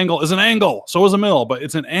 Minute of angle is an angle. So is a mil, but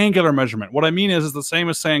it's an angular measurement. What I mean is the same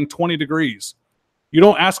as saying 20 degrees. You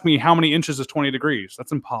don't ask me how many inches is 20 degrees.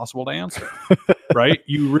 That's impossible to answer, right?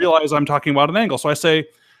 You realize I'm talking about an angle. So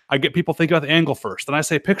I get people thinking about the angle first. Then I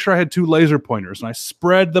say, picture I had two laser pointers and I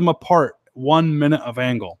spread them apart 1 minute of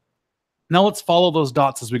angle. Now let's follow those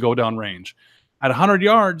dots as we go down range. At 100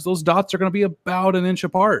 yards, those dots are going to be about an inch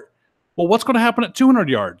apart. Well, what's going to happen at 200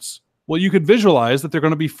 yards? Well, you could visualize that they're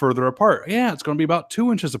going to be further apart. Yeah, it's going to be about 2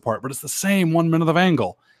 inches apart, but it's the same 1 minute of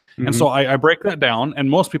angle. And so I break that down, and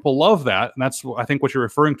most people love that. And that's, I think, what you're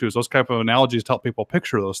referring to is those type of analogies to help people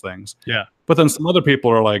picture those things. Yeah. But then some other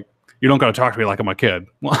people are like, you don't got to talk to me like I'm a kid.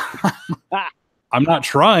 Well, I'm not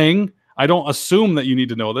trying. I don't assume that you need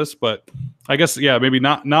to know this, but I guess, maybe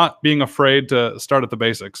not being afraid to start at the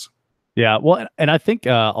basics. Yeah, well, and I think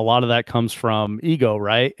a lot of that comes from ego,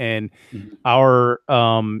 right? And Mhm. our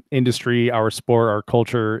industry, our sport, our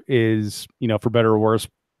culture is, for better or worse,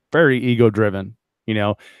 very ego driven, you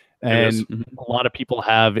know, It is. and a lot of people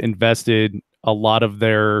have invested a lot of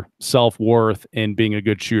their self-worth in being a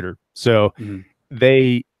good shooter. So Mhm.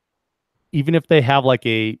 they, even if they have like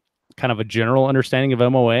a kind of a general understanding of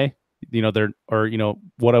MOA, they're, or,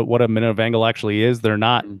 what a minute of angle actually is, they're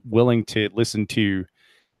not Mhm. willing to listen to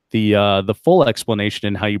the full explanation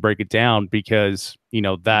and how you break it down, because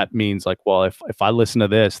Mhm. that means like, well, if I listen to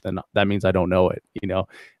this, then that means I don't know it.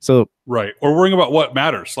 So Right. Or worrying about what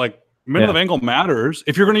matters. Like minute yeah. of angle matters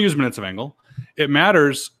if you're going to use minutes of angle. It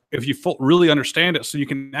matters if you really understand it so you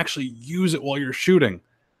can actually use it while you're shooting.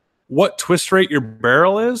 What twist rate your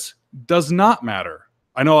barrel is does not matter.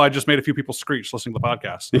 I know I just made a few people screech listening to the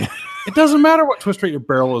podcast. Yeah. It doesn't matter what twist rate your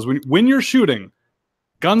barrel is when you're shooting,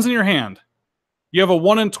 guns in your hand. You have a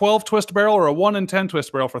 1 in 12 twist barrel or a 1 in 10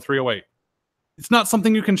 twist barrel for 308. It's not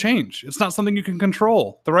something you can change. It's not something you can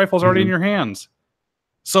control. The rifle's already in Mhm. your hands.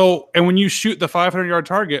 So, and when you shoot the 500-yard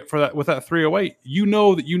target for that with that 308, you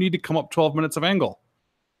know that you need to come up 12 minutes of angle.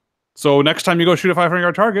 So next time you go shoot a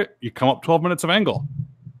 500-yard target, you come up 12 minutes of angle.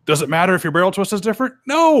 Does it matter if your barrel twist is different?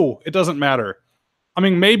 No, it doesn't matter. I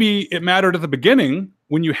mean, maybe it mattered at the beginning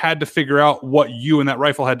when you had to figure out what you and that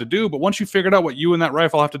rifle had to do, but once you figured out what you and that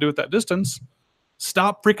rifle have to do at that distance,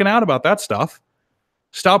 stop freaking out about that stuff.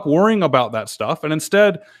 Stop worrying about that stuff and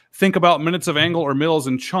instead think about minutes of angle or mills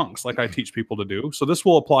in chunks like I teach people to do. So this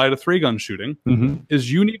will apply to 3-gun shooting. Mhm.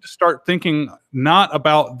 Is you need to start thinking not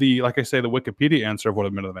about the, like I say, the Wikipedia answer of what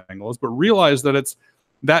a minute of angle is, but realize that it's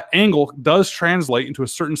that angle does translate into a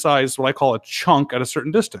certain size, what I call a chunk at a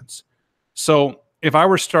certain distance. So if I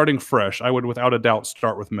were starting fresh, I would without a doubt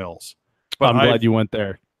start with mills. But I'm glad I've you went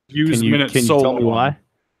there. Can used you minutes can you so tell me long.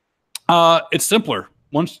 why? It's simpler.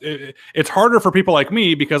 It's harder for people like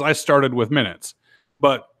me because I started with minutes,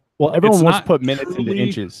 but Well, it's everyone wants to not put minutes into truly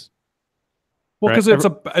inches, well right? because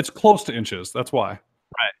it's close to inches. That's why.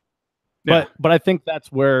 Right. Yeah. But I think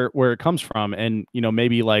that's where it comes from. And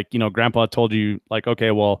maybe like, grandpa told you like,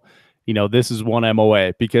 okay, well, this is one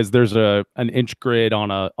MOA because there's an inch grid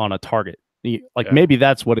on a target. Like Yeah. maybe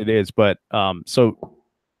that's what it is. But so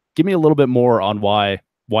give me a little bit more on why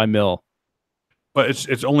mill. But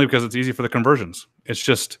it's only because it's easy for the conversions. It's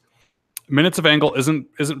just minutes of angle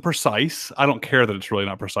isn't precise. I don't care that it's really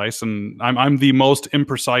not precise, and I'm the most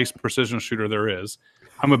imprecise precision shooter there is.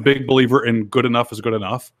 I'm a big believer in good enough is good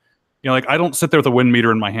enough. Like I don't sit there with a wind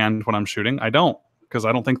meter in my hand when I'm shooting. I don't, because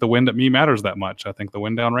I don't think the wind at me matters that much. I think the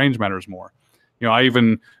wind down range matters more. I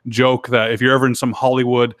even joke that if you're ever in some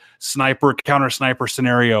Hollywood sniper counter sniper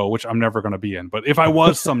scenario, which I'm never going to be in, but if I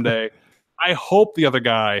was someday, I hope the other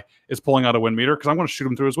guy is pulling out a wind meter because I'm going to shoot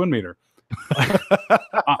him through his wind meter.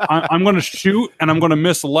 I'm going to shoot and I'm going to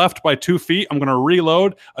miss left by 2 feet. I'm going to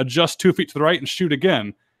reload, adjust 2 feet to the right, and shoot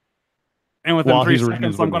again. And within While 3 he's reading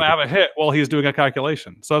his seconds, I'm going to meter. have a hit while he's doing a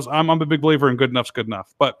calculation. So I'm a big believer in good enough's good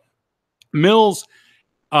enough. But mills,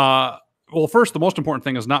 well, first, the most important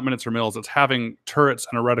thing is not minutes or mills. It's having turrets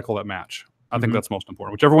and a reticle that match. I think that's most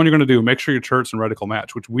important. Whichever one you're going to do, make sure your turrets and reticle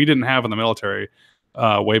match, which we didn't have in the military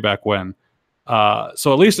way back when.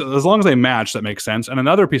 So at least as long as they match, that makes sense. And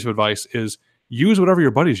another piece of advice is use whatever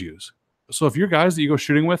your buddies use. So if your guys that you go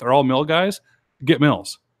shooting with are all mill guys, get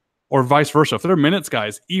mills. Or vice versa. If they're minutes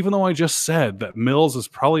guys, even though I just said that mills is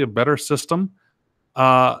probably a better system,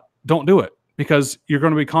 don't do it because you're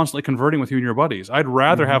going to be constantly converting with you and your buddies. I'd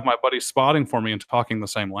rather have my buddies spotting for me and talking the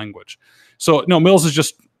same language. So no, mills is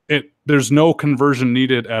just it. There's no conversion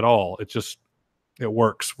needed at all. It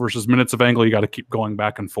works versus minutes of angle. You got to keep going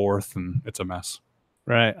back and forth, and it's a mess.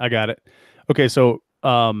 Right. I got it. Okay. So,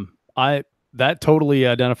 I, that totally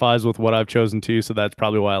identifies with what I've chosen to. So that's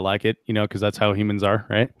probably why I like it, because that's how humans are.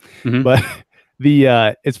 Right. Mm-hmm.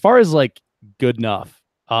 But as far as like good enough,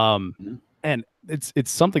 Mm-hmm. and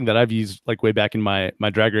it's something that I've used like way back in my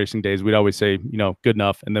drag racing days. We'd always say, good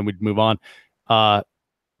enough, and then we'd move on.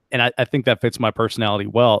 And I think that fits my personality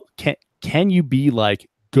well. Can you be like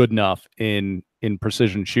good enough in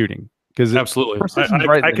precision shooting? Because Absolutely, precision's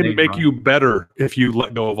right in I the can name, make right? you better if you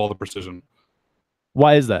let go of all the precision.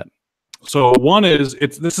 Why is that? So one is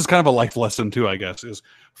this is kind of a life lesson too, I guess, is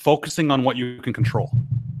focusing on what you can control.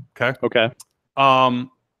 Okay. Okay.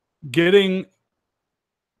 Getting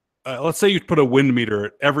let's say you put a wind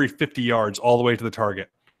meter every 50 yards all the way to the target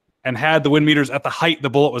and had the wind meters at the height the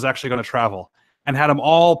bullet was actually going to travel and had them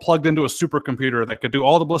all plugged into a supercomputer that could do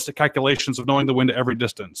all the ballistic calculations of knowing the wind at every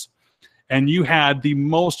distance. And you had the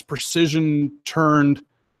most precision turned,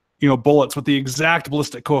 bullets with the exact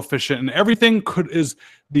ballistic coefficient, and everything is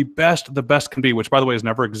the best can be, which by the way has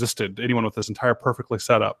never existed. Anyone with this entire perfectly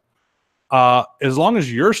set up. As long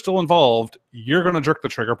as you're still involved, you're going to jerk the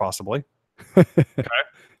trigger possibly. Okay.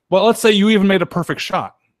 Well, let's say you even made a perfect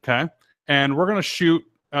shot. Okay. And we're going to shoot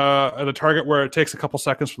at a target where it takes a couple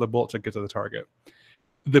seconds for the bullet to get to the target.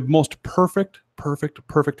 The most perfect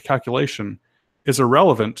calculation is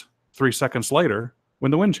irrelevant 3 seconds later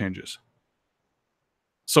when the wind changes.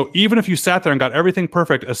 So even if you sat there and got everything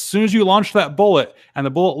perfect, as soon as you launch that bullet and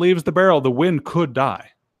the bullet leaves the barrel, the wind could die.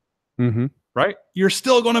 Mm-hmm. Right? You're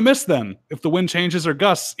still going to miss then if the wind changes or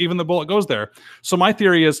gusts, even the bullet goes there. So my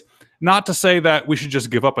theory is not to say that we should just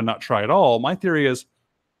give up and not try at all. My theory is,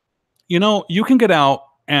 you can get out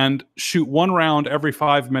and shoot one round every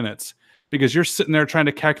 5 minutes because you're sitting there trying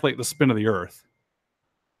to calculate the spin of the earth.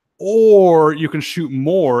 Or you can shoot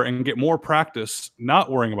more and get more practice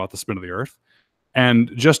not worrying about the spin of the earth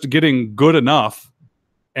and just getting good enough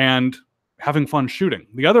and having fun shooting.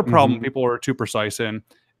 The other problem people are too precise in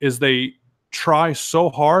is they try so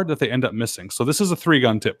hard that they end up missing. So this is a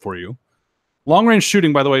 3-gun tip for you. Long range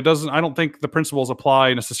shooting, by the way, I don't think the principles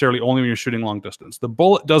apply necessarily only when you're shooting long distance. The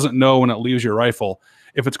bullet doesn't know when it leaves your rifle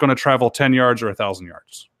if it's going to travel 10 yards or 1,000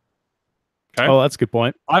 yards. Okay. Oh, that's a good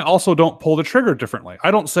point. I also don't pull the trigger differently.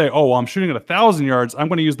 I don't say, oh, well, I'm shooting at 1,000 yards. I'm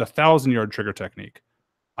going to use the 1,000-yard trigger technique.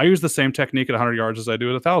 I use the same technique at 100 yards as I do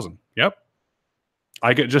at 1,000. Yep.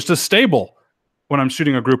 I get just as stable when I'm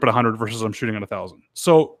shooting a group at 100 versus I'm shooting at 1,000.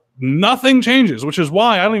 So nothing changes, which is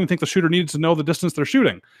why I don't even think the shooter needs to know the distance they're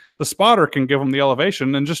shooting. The spotter can give them the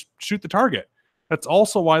elevation and just shoot the target. That's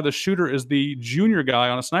also why the shooter is the junior guy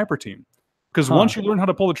on a sniper team. Because once you learn how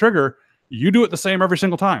to pull the trigger, you do it the same every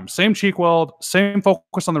single time. Same cheek weld, same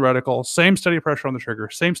focus on the reticle, same steady pressure on the trigger,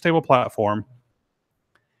 same stable platform.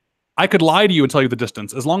 I could lie to you and tell you the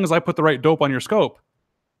distance. As long as I put the right dope on your scope,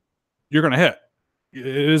 you're going to hit. It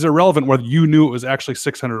is irrelevant whether you knew it was actually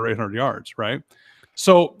 600 or 800 yards, right?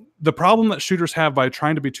 So the problem that shooters have by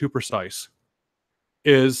trying to be too precise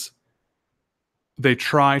is they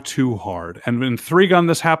try too hard. And in 3-gun,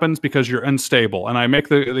 this happens because you're unstable. And I make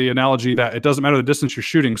the analogy that it doesn't matter the distance you're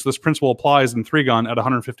shooting. So this principle applies in 3-gun at a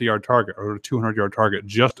 150-yard target or a 200-yard target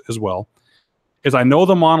just as well. Is I know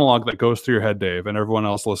the monologue that goes through your head, Dave, and everyone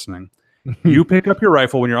else listening. You pick up your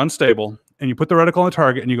rifle when you're unstable, and you put the reticle on the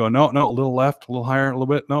target, and you go, no, a little left, a little higher, a little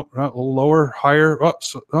bit, no, a little lower, higher,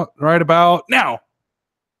 right about now.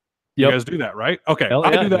 You guys do that, right? Okay,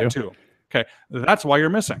 I do that too. Okay, that's why you're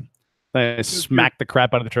missing. Smack the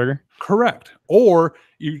crap out of the trigger. Correct. Or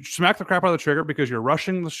you smack the crap out of the trigger because you're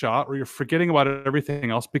rushing the shot, or you're forgetting about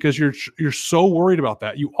everything else because you're so worried about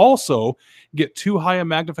that. You also get too high a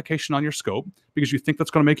magnification on your scope because you think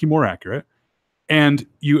that's going to make you more accurate, and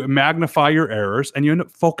you magnify your errors, and you end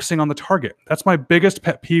up focusing on the target. That's my biggest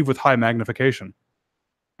pet peeve with high magnification.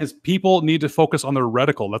 Is people need to focus on their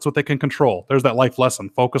reticle. That's what they can control. There's that life lesson.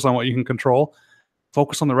 Focus on what you can control.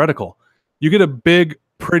 Focus on the reticle. You get a big,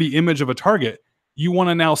 pretty image of a target. You want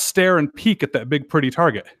to now stare and peek at that big, pretty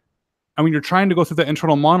target. And when you're trying to go through the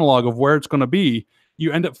internal monologue of where it's going to be,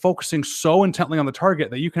 you end up focusing so intently on the target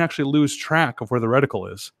that you can actually lose track of where the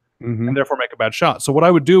reticle is, and therefore make a bad shot. So what I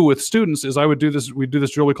would do with students is we do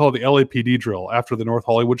this drill we call the LAPD drill after the North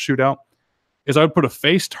Hollywood shootout, is I would put a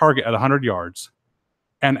face target at 100 yards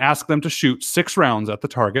and ask them to shoot 6 rounds at the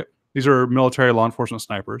target. These are military law enforcement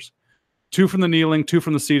snipers. 2 from the kneeling, 2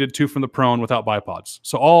 from the seated, 2 from the prone without bipods.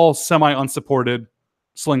 So all semi-unsupported,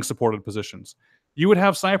 sling-supported positions. You would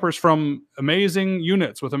have snipers from amazing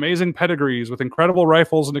units with amazing pedigrees, with incredible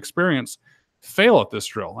rifles and experience, fail at this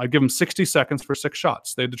drill. I'd give them 60 seconds for 6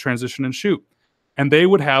 shots. They had to transition and shoot. And they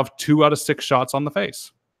would have 2 out of 6 shots on the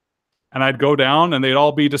face. And I'd go down and they'd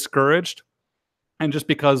all be discouraged. And just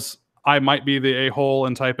because I might be the a-hole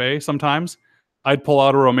in type A sometimes, I'd pull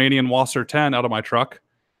out a Romanian Wasser 10 out of my truck,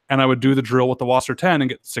 and I would do the drill with the Wasser 10 and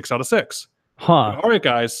get 6 out of 6. All right,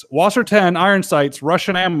 guys, Wasser 10, iron sights,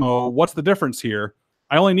 Russian ammo, what's the difference here?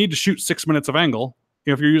 I only need to shoot 6 minutes of angle.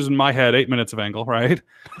 If you're using my head, 8 minutes of angle, right?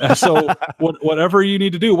 So whatever you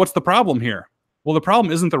need to do, what's the problem here? Well, the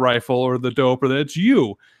problem isn't the rifle or the dope, it's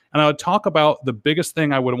you. And I would talk about the biggest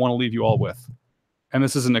thing I would want to leave you all with. And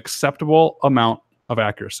this is an acceptable amount of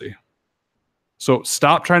accuracy. So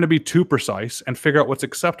stop trying to be too precise and figure out what's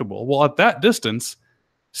acceptable. Well, at that distance,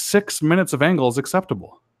 6 minutes of angle is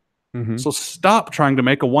acceptable. So stop trying to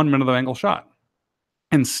make a 1 minute of angle shot.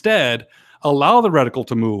 Instead, allow the reticle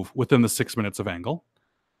to move within the 6 minutes of angle.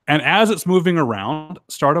 And as it's moving around,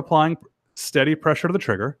 start applying steady pressure to the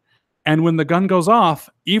trigger. And when the gun goes off,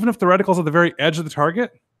 even if the reticle's at the very edge of the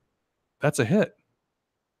target, that's a hit.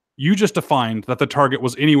 You just defined that the target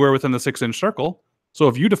was anywhere within the 6-inch circle. So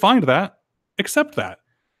if you defined that, accept that.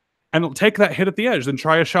 And take that hit at the edge, then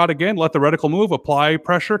try a shot again, let the reticle move, apply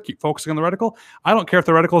pressure, keep focusing on the reticle. I don't care if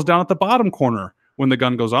the reticle is down at the bottom corner when the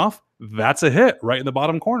gun goes off. That's a hit right in the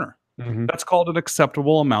bottom corner. Mm-hmm. That's called an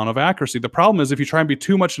acceptable amount of accuracy. The problem is if you try and be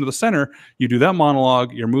too much into the center, you do that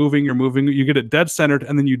monologue, you're moving, you get it dead centered,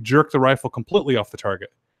 and then you jerk the rifle completely off the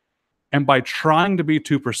target. And by trying to be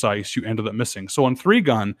too precise, you ended up missing. So on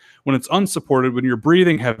 3-gun, when it's unsupported, when you're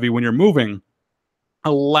breathing heavy, when you're moving,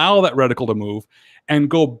 allow that reticle to move and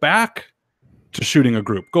go back to shooting a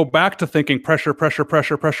group. Go back to thinking pressure, pressure,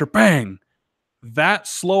 pressure, pressure, bang. That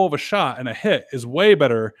slow of a shot and a hit is way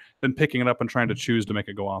better than picking it up and trying to choose to make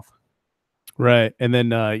it go off. Right. And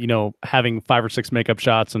then, having 5 or 6 makeup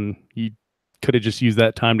shots, and you could have just used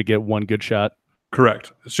that time to get one good shot.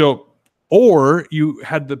 Correct. So, or you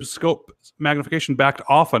had the scope magnification backed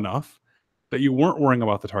off enough that you weren't worrying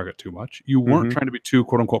about the target too much. You weren't trying to be too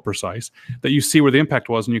quote unquote precise, that you see where the impact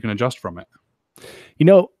was and you can adjust from it.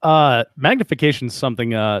 Magnification is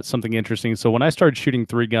something interesting. So when I started shooting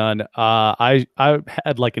 3-gun, I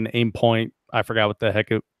had like an aim point. I forgot what the heck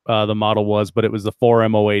the model was, but it was the 4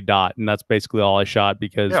 MOA dot, and that's basically all I shot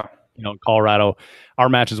because in Colorado, our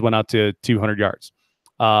matches went out to 200 yards.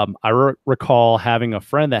 I recall having a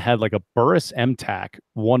friend that had like a Burris MTAC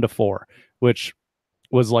 1-4, which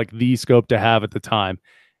was like the scope to have at the time,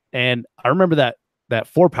 and I remember that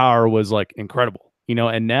 4 power was like incredible.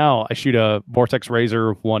 And now I shoot a Vortex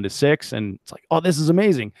Razor 1-6, and it's like, oh, this is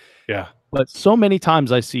amazing. Yeah. But so many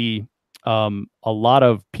times I see a lot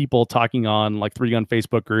of people talking on like 3-gun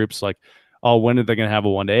Facebook groups, like, oh, when are they going to have a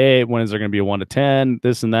 1-8? When is there going to be a 1-10?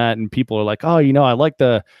 This and that. And people are like, oh, I like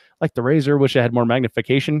the Razor, wish I had more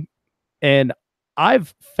magnification. And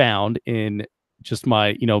I've found in just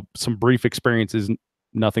my, some brief experiences,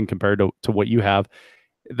 nothing compared to what you have,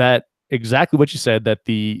 that exactly what you said, that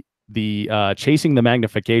the chasing the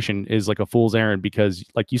magnification is like a fool's errand, because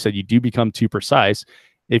like you said, you do become too precise.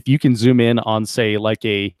 If you can zoom in on, say, like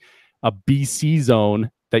a BC zone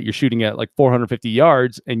that you're shooting at like 450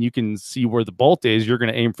 yards, and you can see where the bolt is, you're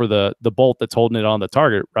going to aim for the bolt that's holding it on the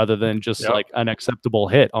target rather than just like an acceptable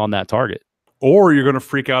hit on that target. Or you're going to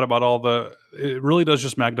freak out about it really does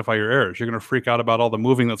just magnify your errors. You're going to freak out about all the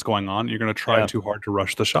moving that's going on. You're going to try too hard to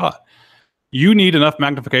rush the shot. You need enough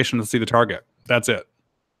magnification to see the target. That's it.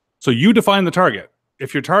 So you define the target.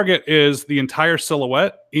 If your target is the entire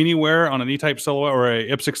silhouette, anywhere on an E-type silhouette or a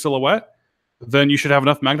IPSC silhouette, then you should have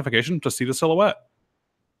enough magnification to see the silhouette.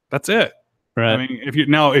 That's it. Right. I mean,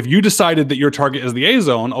 if you decided that your target is the A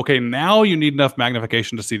zone, okay, now you need enough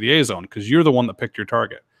magnification to see the A zone because you're the one that picked your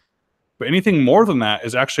target. But anything more than that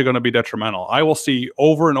is actually going to be detrimental. I will see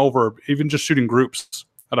over and over, even just shooting groups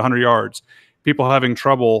at 100 yards, people having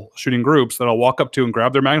trouble shooting groups that I'll walk up to and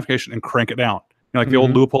grab their magnification and crank it down. Like the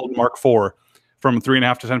old Leupold Mark IV from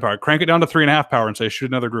 3.5 to 10 power. Crank it down to 3.5 power and say,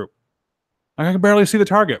 shoot another group. I can barely see the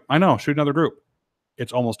target. I know, shoot another group.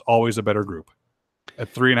 It's almost always a better group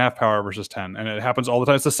at 3.5 power versus 10. And it happens all the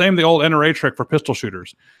time. It's the same, the old NRA trick for pistol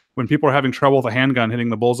shooters. When people are having trouble with a handgun hitting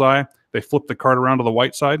the bullseye, they flip the card around to the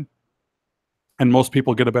white side. And most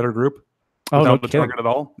people get a better group without the target at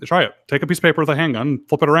all. Try it. Take a piece of paper with a handgun,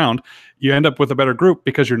 flip it around. You end up with a better group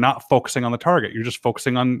because you're not focusing on the target. You're just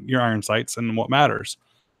focusing on your iron sights and what matters.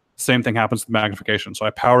 Same thing happens with magnification. So I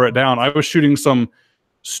power it down. I was shooting some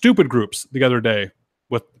stupid groups the other day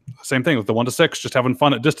with the same thing with the 1-6, just having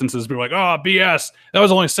fun at distances. People are like, oh, BS. That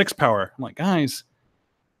was only 6 power. I'm like, guys,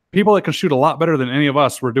 people that can shoot a lot better than any of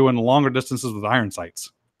us were doing longer distances with iron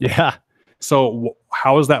sights. Yeah. So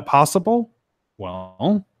how is that possible?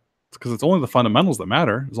 Well, it's because it's only the fundamentals that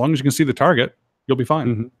matter. As long as you can see the target, you'll be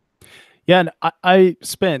fine. Yeah, and I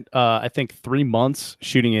spent, I think, 3 months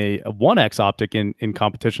shooting a 1X optic in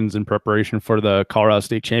competitions in preparation for the Colorado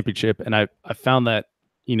State Championship, and I found that,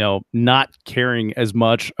 not caring as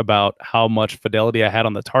much about how much fidelity I had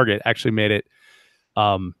on the target actually made it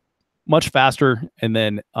much faster. And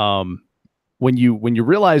then when you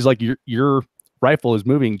realize like your rifle is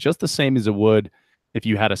moving just the same as it would if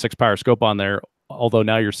you had a 6-power scope on there, although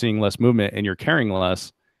now you're seeing less movement and you're carrying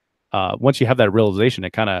less. Once you have that realization,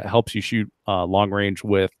 it kind of helps you shoot long range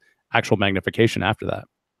with actual magnification after that.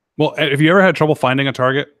 Well, have you ever had trouble finding a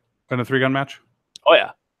target in a 3-gun match? Oh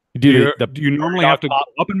yeah. Do you normally have to go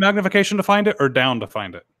up in magnification to find it or down to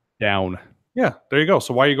find it? Down. Yeah, there you go.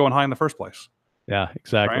 So why are you going high in the first place? Yeah,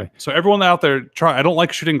 exactly. Right? So everyone out there, I don't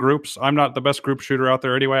like shooting groups. I'm not the best group shooter out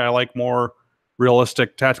there anyway. I like more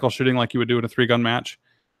realistic tactical shooting like you would do in a 3-gun match.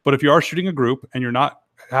 But if you are shooting a group and you're not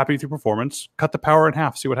happy with your performance, cut the power in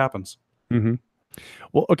half, see what happens.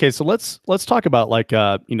 Well, okay, so let's talk about like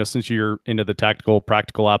since you're into the tactical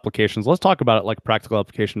practical applications, let's talk about it like a practical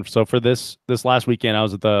application. So for this last weekend, I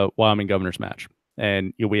was at the Wyoming Governor's match,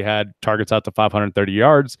 and we had targets out to 530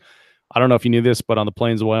 yards. I don't know if you knew this, but on the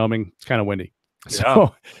plains of Wyoming, it's kind of windy. Yeah.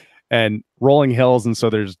 So and rolling hills, and so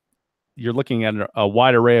you're looking at a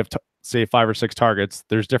wide array of say 5 or 6 targets.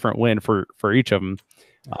 There's different wind for each of them.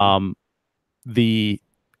 Um, the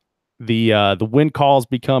the wind calls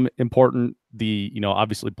become important.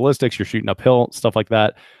 Obviously ballistics, you're shooting uphill, stuff like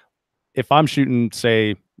that. If I'm shooting,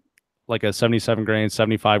 say, like a 77 grain,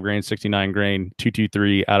 75 grain, 69 grain,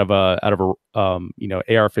 223 out of a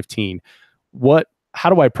AR-15, how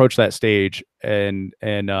do I approach that stage and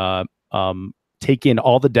take in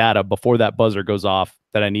all the data before that buzzer goes off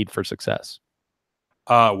that I need for success?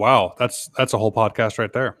 Wow, that's a whole podcast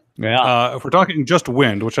right there. Yeah. If we're talking just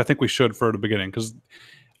wind, which I think we should for the beginning, because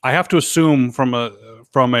I have to assume from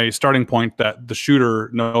a starting point that the shooter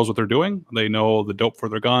knows what they're doing. They know the dope for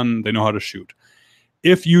their gun. They know how to shoot.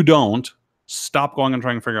 If you don't, stop going and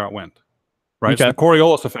trying to figure out wind. Right. Okay. So the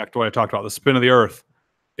Coriolis effect, what I talked about, the spin of the earth,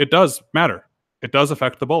 it does matter. It does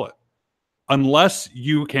affect the bullet. Unless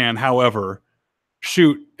you can, however,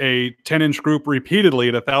 shoot a 10-inch group repeatedly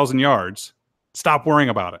at 1,000 yards, stop worrying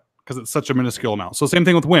about it because it's such a minuscule amount. So same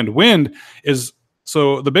thing with wind. Wind is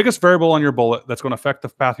so the biggest variable on your bullet that's going to affect the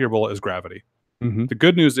path of your bullet is gravity. Mm-hmm. The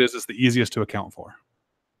good news is it's the easiest to account for.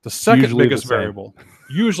 The second biggest variable,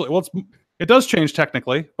 usually, well, it does change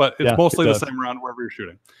technically, but it's mostly the same around wherever you're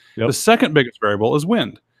shooting. Yep. The second biggest variable is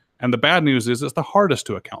wind. And the bad news is it's the hardest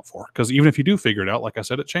to account for because even if you do figure it out, like I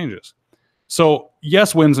said, it changes. So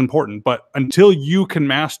yes, wind's important, but until you can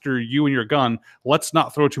master you and your gun, let's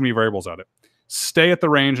not throw too many variables at it. Stay at the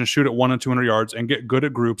range and shoot at 100 and 200 yards and get good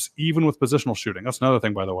at groups, even with positional shooting. That's another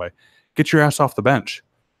thing, by the way. Get your ass off the bench.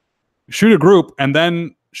 Shoot a group and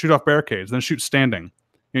then shoot off barricades, then shoot standing.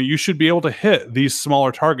 You should be able to hit these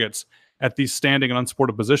smaller targets at these standing and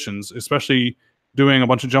unsupported positions, especially doing a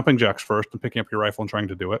bunch of jumping jacks first and picking up your rifle and trying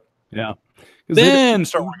to do it. Yeah. Then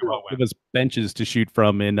start worrying about wind. Give us benches to shoot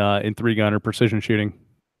from in 3-gun or precision shooting.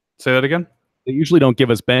 Say that again? They usually don't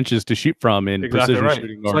give us benches to shoot from in precision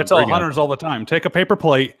shooting. So I tell hunters all the time, take a paper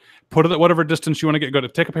plate, put it at whatever distance you want to get good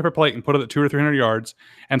at. Take a paper plate and put it at 200 or 300 yards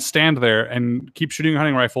and stand there and keep shooting your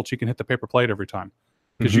hunting rifle so you can hit the paper plate every time.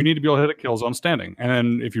 Because you need to be able to hit a kill zone standing. And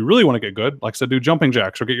then if you really want to get good, like I said, do jumping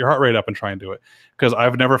jacks or get your heart rate up and try and do it. Because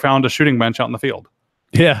I've never found a shooting bench out in the field.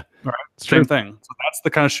 Yeah. All right. Same thing. So that's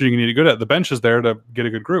the kind of shooting you need to get at. The bench is there to get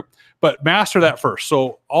a good group. But master that first.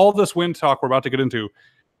 So all this wind talk we're about to get into,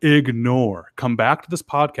 ignore. Come back to this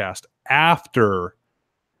podcast after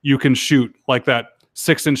you can shoot like that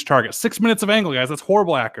 6-inch target. 6 minutes of angle, guys. That's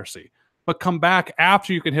horrible accuracy. But come back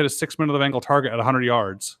after you can hit a 6 minute of angle target at 100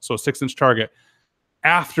 yards. So a 6-inch target.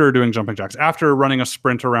 After doing jumping jacks, after running a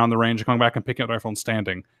sprint around the range and coming back and picking up the rifle and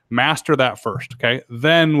standing, master that first, okay?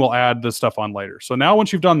 Then we'll add this stuff on later. So now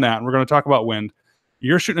once you've done that, and we're going to talk about wind,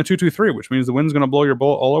 you're shooting a 223, which means the wind's going to blow your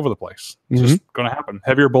bullet all over the place. It's just going to happen.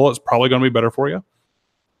 Heavier bullet's probably going to be better for you.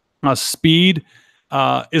 Speed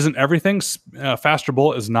isn't everything. Faster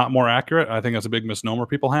bullet is not more accurate. I think that's a big misnomer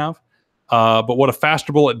people have. But what a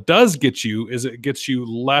faster bullet does get you is it gets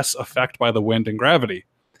you less effect by the wind and gravity.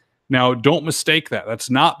 Now, don't mistake that. That's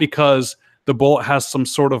not because the bullet has some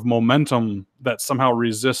sort of momentum that somehow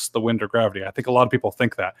resists the wind or gravity. I think a lot of people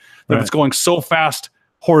think that it's going so fast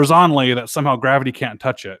horizontally that somehow gravity can't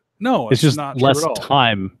touch it. No, it's just not less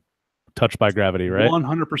time touched by gravity, right?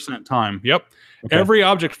 100% time. Yep. Okay. Every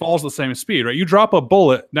object falls the same speed, right? You drop a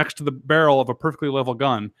bullet next to the barrel of a perfectly level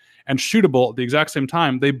gun and shoot a bullet at the exact same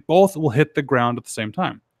time, they both will hit the ground at the same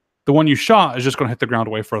time. The one you shot is just going to hit the ground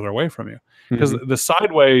way further away from you because the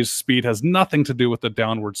sideways speed has nothing to do with the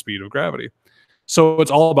downward speed of gravity. So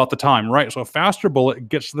it's all about the time, right? So a faster bullet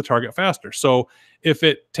gets to the target faster. So if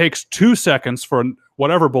it takes 2 seconds for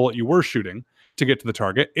whatever bullet you were shooting to get to the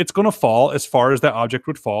target, it's going to fall as far as that object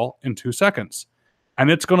would fall in 2 seconds.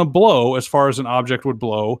 And it's going to blow as far as an object would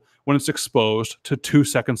blow when it's exposed to 2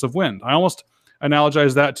 seconds of wind. I almost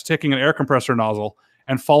analogize that to taking an air compressor nozzle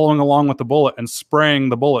and following along with the bullet and spraying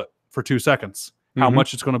the bullet for 2 seconds, how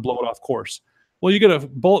much it's going to blow it off course. Well, you get a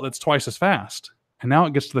bullet that's twice as fast, and now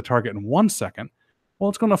it gets to the target in 1 second. Well,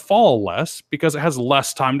 it's going to fall less because it has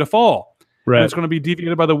less time to fall. Right. And it's going to be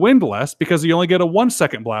deviated by the wind less because you only get a 1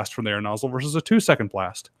 second blast from the air nozzle versus a 2 second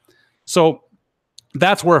blast. So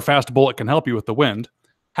that's where a fast bullet can help you with the wind.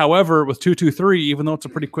 However, with 223, even though it's a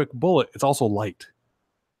pretty quick bullet, it's also light.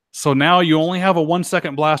 So now you only have a 1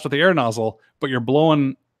 second blast with the air nozzle, but you're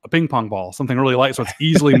blowing a ping pong ball, something really light, so it's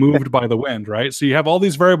easily moved by the wind, right? So you have all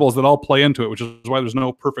these variables that all play into it, which is why there's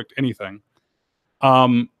no perfect anything.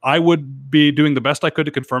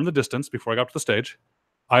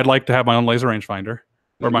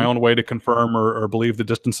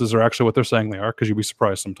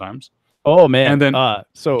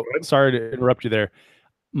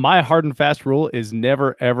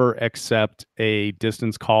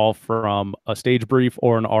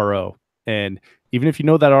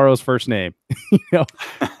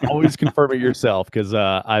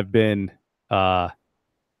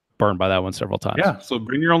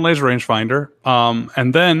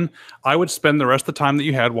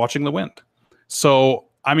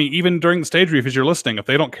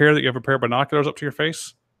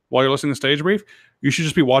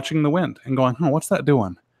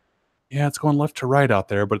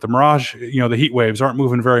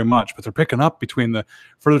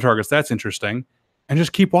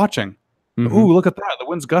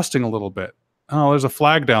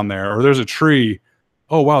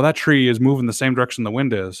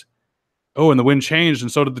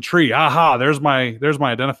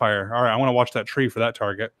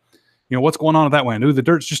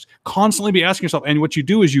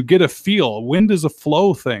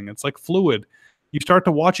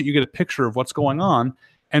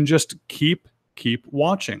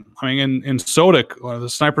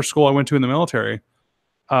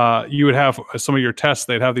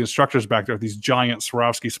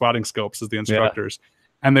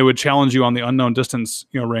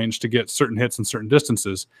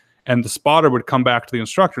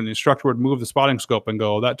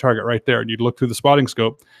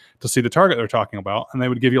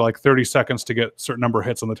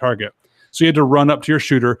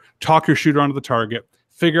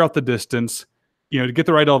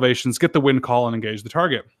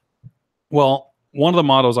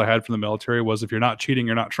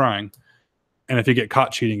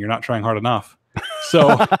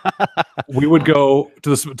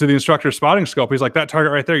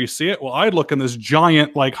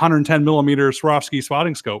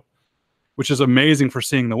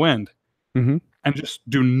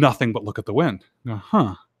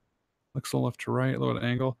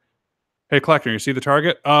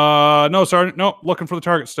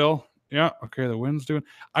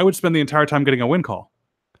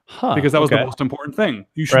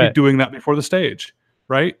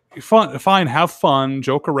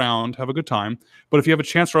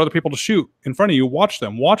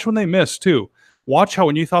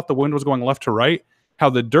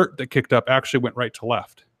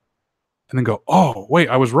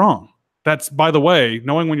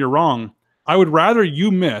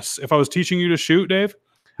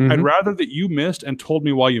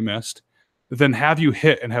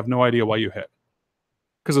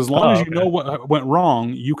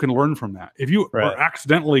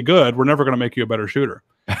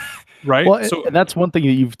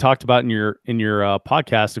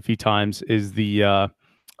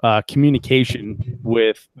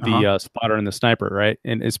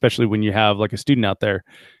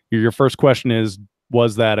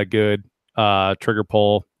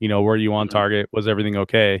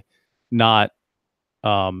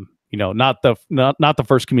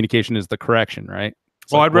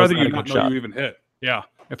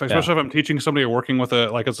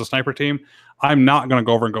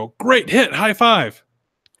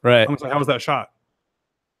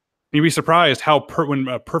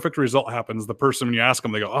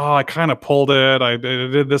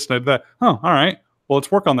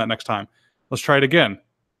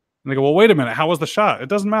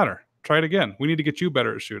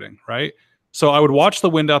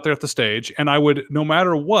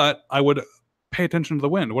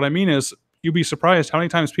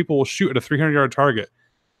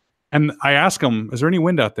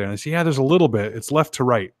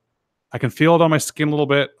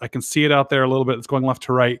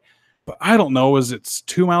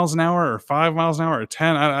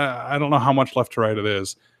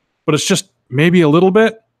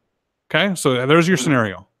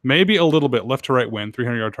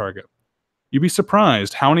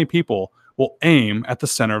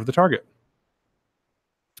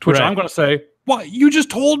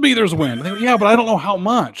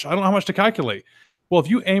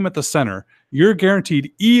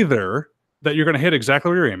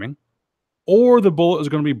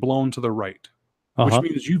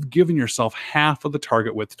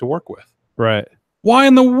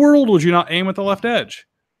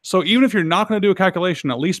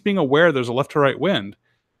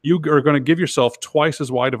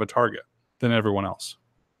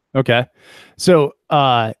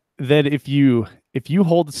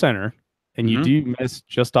 and you do miss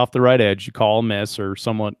just off the right edge, you call a miss, or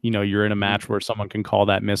someone, you're in a match where someone can call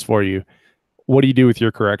that miss for you. What do you do with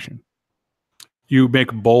your correction? You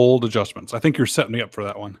make bold adjustments. I think you're setting me up for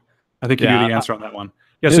that one. I think you knew the answer on that one.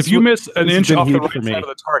 Yes, if you miss an inch off the right side of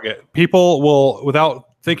the target, people will, without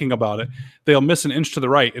thinking about it, they'll miss an inch to the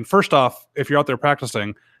right. And first off, if you're out there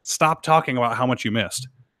practicing, stop talking about how much you missed.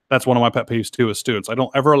 That's one of my pet peeves too as students. I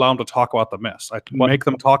don't ever allow them to talk about the miss. I make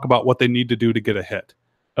them talk about what they need to do to get a hit.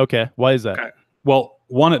 Okay. Why is that? Okay. Well,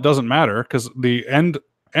 one, it doesn't matter because the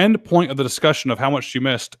end point of the discussion of how much you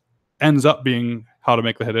missed ends up being how to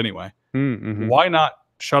make the hit anyway. Why not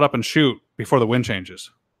shut up and shoot before the wind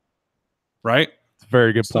changes? Right? It's a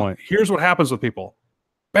very good point. Here's what happens with people.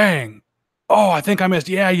 Bang. Oh, I think I missed.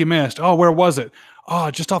 Yeah, you missed. Oh, where was it?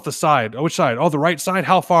 Oh, just off the side. Oh, which side? Oh, the right side?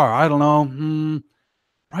 How far? I don't know.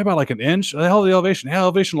 Probably about like an inch. The hell, the elevation. Yeah,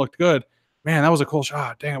 elevation looked good. Man, that was a cool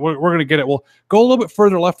shot. Dang it, we're going to get it. Well, go a little bit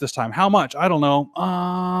further left this time. How much? I don't know.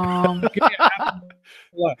 Give me a half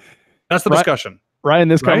left. That's the discussion. Ryan,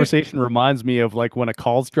 this conversation reminds me of like when a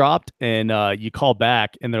call's dropped and you call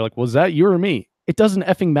back and they're like, was that you or me? It doesn't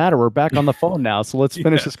effing matter. We're back on the phone now. So let's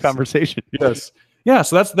finish this conversation. Yes. Yeah.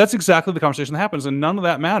 So that's exactly the conversation that happens. And none of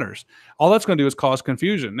that matters. All that's going to do is cause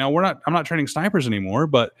confusion. Now I'm not training snipers anymore,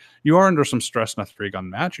 but you are under some stress in a 3-gun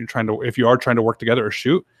match. If you are trying to work together or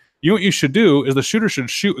shoot, what you should do is the shooter should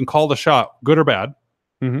shoot and call the shot, good or bad.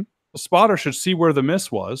 The spotter should see where the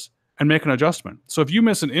miss was and make an adjustment. So if you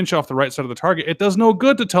miss an inch off the right side of the target, it does no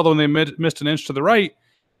good to tell them they missed an inch to the right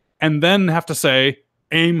and then have to say,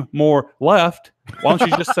 aim more left. Why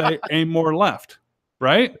don't you just say, aim more left?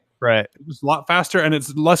 Right? Right. It's a lot faster and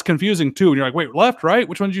it's less confusing too. And you're like, wait, left, right?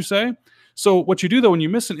 Which one did you say? So what you do though, when you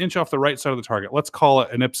miss an inch off the right side of the target, let's call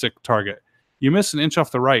it an IPSC target. You miss an inch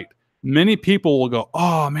off the right. Many people will go,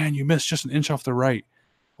 oh man, you missed just an inch off the right.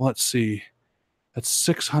 Well, let's see. That's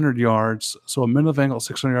 600 yards. So a minute of angle,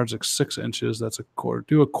 600 yards, like 6 inches. That's a quarter.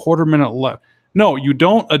 Do a quarter minute left. No, you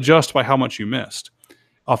don't adjust by how much you missed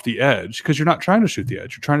off the edge because you're not trying to shoot the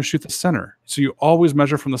edge. You're trying to shoot the center. So you always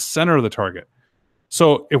measure from the center of the target.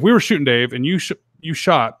 So if we were shooting, Dave, and you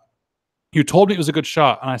shot, you told me it was a good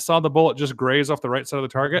shot, and I saw the bullet just graze off the right side of the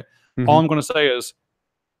target, all I'm going to say is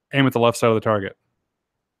aim at the left side of the target.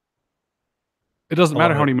 It doesn't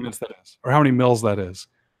matter how many minutes that is or how many mils that is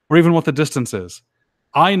or even what the distance is.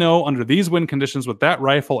 I know under these wind conditions with that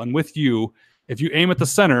rifle and with you, if you aim at the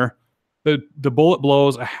center, the bullet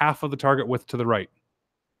blows a half of the target width to the right.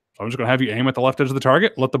 So I'm just going to have you aim at the left edge of the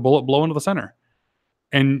target, let the bullet blow into the center.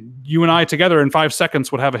 And you and I together in 5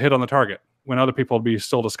 seconds would have a hit on the target when other people would be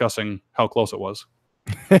still discussing how close it was.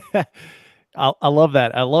 I love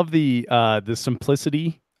that. I love the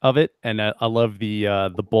simplicity of it, and I love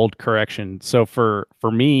the bold correction. So for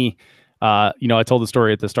me, I told the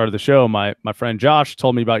story at the start of the show. My friend Josh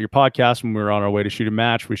told me about your podcast when we were on our way to shoot a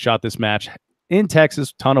match. We shot this match in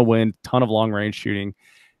Texas, ton of wind, ton of long range shooting.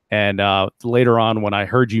 And later on, when I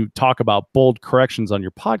heard you talk about bold corrections on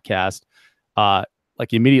your podcast,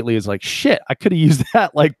 like immediately is like, shit, I could have used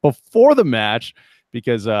that like before the match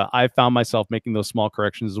because I found myself making those small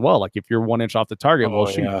corrections as well. Like if you're 1 inch off the target,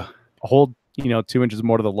 shoot, hold, 2 inches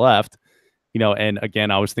more to the left, and again,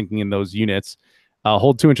 I was thinking in those units,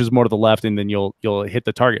 hold 2 inches more to the left and then you'll hit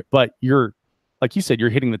the target. But you're, like you said, you're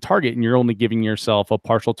hitting the target and you're only giving yourself a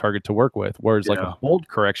partial target to work with. Whereas like a bold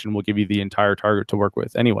correction will give you the entire target to work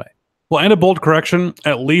with anyway. Well, and a bold correction,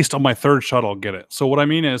 at least on my 3rd shot, I'll get it. So what I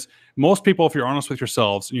mean is most people, if you're honest with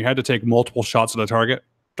yourselves and you had to take multiple shots at the target,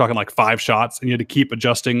 talking like 5 shots, and you had to keep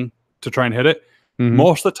adjusting to try and hit it,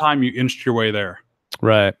 most of the time you inched your way there.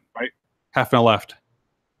 Right. Half mil left,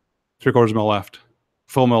 3/4 mil left,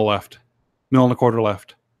 full mil left, 1.25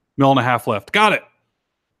 left, 1.5 left. Got it.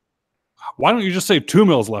 Why don't you just say 2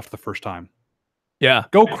 mils left the first time? Yeah.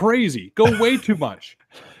 Go crazy. Go way too much.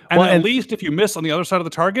 And at least if you miss on the other side of the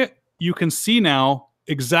target, you can see now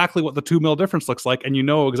exactly what the 2 mil difference looks like, and you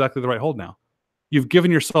know exactly the right hold now. You've given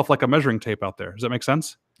yourself like a measuring tape out there. Does that make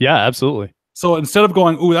sense? Yeah, absolutely. So instead of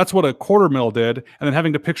going, ooh, that's what a 1/4 mil did, and then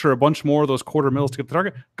having to picture a bunch more of those 1/4 mils to get the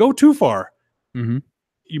target, go too far.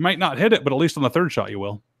 You might not hit it, but at least on the 3rd shot you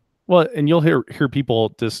will. Well, and you'll hear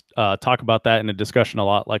people just talk about that in a discussion a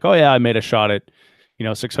lot. Like, oh yeah, I made a shot at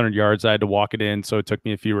 600 yards. I had to walk it in, so it took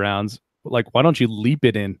me a few rounds. Like, why don't you leap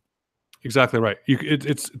it in? Exactly right.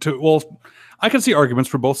 I can see arguments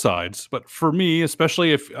for both sides, but for me,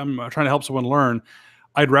 especially if I'm trying to help someone learn,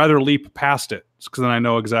 I'd rather leap past it because then I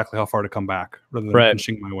know exactly how far to come back rather than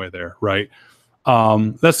inching my way there. Right.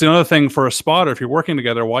 That's the other thing for a spotter. If you're working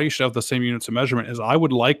together, why you should have the same units of measurement is I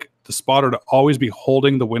would like the spotter to always be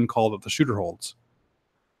holding the wind call that the shooter holds.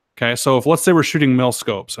 Okay. So if let's say we're shooting mil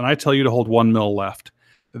scopes and I tell you to hold 1 mil left,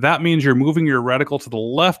 that means you're moving your reticle to the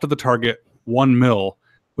left of the target 1 mil,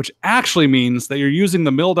 which actually means that you're using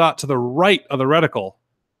the mil dot to the right of the reticle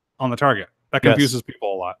on the target. That confuses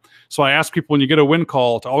people a lot. So I ask people when you get a wind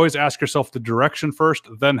call to always ask yourself the direction first,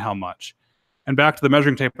 then how much. And back to the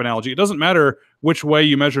measuring tape analogy, it doesn't matter which way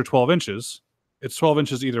you measure 12 inches. It's 12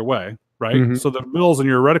 inches either way, right? So the mils in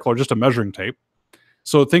your reticle are just a measuring tape.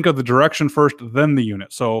 So think of the direction first, then the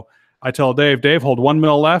unit. So I tell Dave, hold 1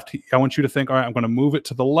 mil left. I want you to think, all right, I'm going to move it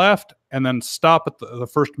to the left and then stop at the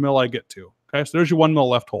first mil I get to. Okay, so there's your 1 mil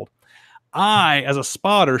left hold. I, as a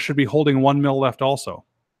spotter, should be holding 1 mil left also.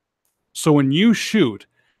 So when you shoot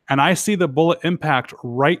and I see the bullet impact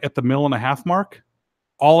right at the 1.5 mil mark,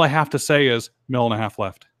 all I have to say is 1.5 mil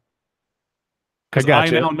left. Because I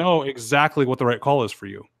now know exactly what the right call is for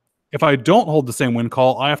you. If I don't hold the same wind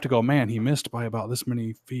call, I have to go, man, he missed by about this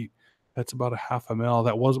many feet. That's about 0.5 mil.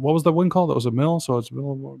 That was, what was the wind call? That was a mil. So it's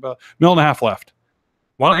about 1.5 mil left.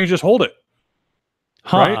 Why don't you just hold it?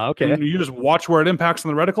 Right? Okay. And you just watch where it impacts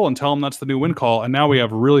on the reticle and tell them that's the new wind call. And now we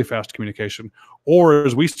have really fast communication. Or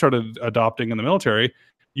as we started adopting in the military,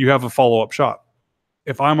 you have a follow-up shot.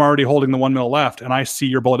 If I'm already holding the 1 mil left and I see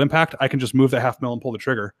your bullet impact, I can just move that 0.5 mil and pull the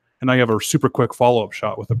trigger. And now you have a super quick follow-up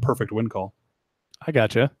shot with a perfect wind call. I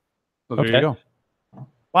gotcha. So there you go.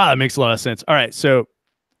 Wow, that makes a lot of sense. All right, so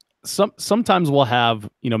sometimes we'll have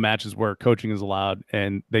matches where coaching is allowed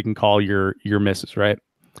and they can call your misses, right?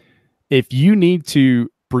 If you need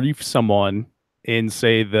to brief someone in,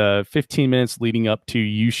 say, the 15 minutes leading up to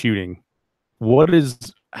you shooting,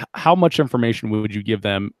 how much information would you give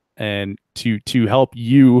them and to help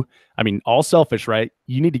you? I mean, all selfish, right?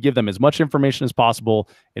 You need to give them as much information as possible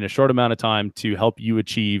in a short amount of time to help you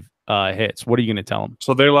achieve hits. What are you going to tell them?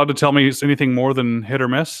 So they're allowed to tell me anything more than hit or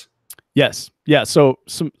miss? Yes. Yeah. So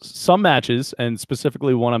some matches, and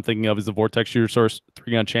specifically one I'm thinking of is the Vortex Shooter Source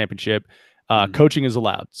 3-Gun Championship. Coaching is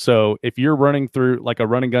allowed. So if you're running through like a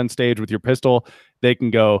run and gun stage with your pistol, they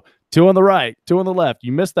can go 2 on the right, 2 on the left.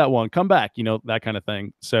 You missed that one, come back, that kind of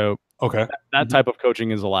thing. So okay, that type of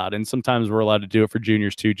coaching is allowed. And sometimes we're allowed to do it for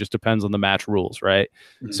juniors too. Just depends on the match rules, right?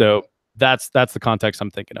 So that's the context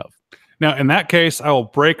I'm thinking of. Now, in that case, I will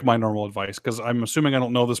break my normal advice because I'm assuming I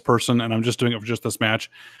don't know this person and I'm just doing it for just this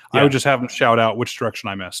match. Yeah. I would just have them shout out which direction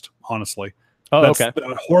I missed, honestly. Oh, that's okay.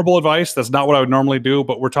 Horrible advice. That's not what I would normally do,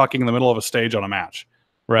 but we're talking in the middle of a stage on a match.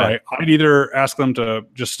 Right. I'd either ask them to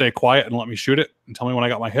just stay quiet and let me shoot it and tell me when I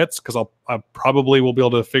got my hits, because I probably will be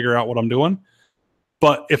able to figure out what I'm doing.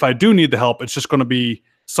 But if I do need the help, it's just going to be,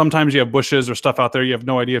 sometimes you have bushes or stuff out there. You have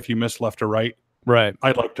no idea if you missed left or right. Right.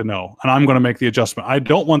 I'd like to know. And I'm going to make the adjustment. I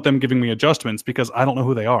don't want them giving me adjustments because I don't know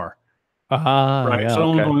who they are. Right. Yeah,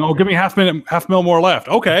 so I'm going, oh, give me 0.5 mil more left.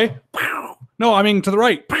 Okay. No, I mean to the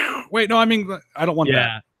right. Wait, no, I mean, I don't want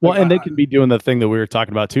that. Well, and they can be doing the thing that we were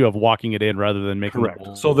talking about too, of walking it in rather than making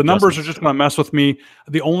correct. So the numbers are just going to mess with me.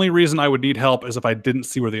 The only reason I would need help is if I didn't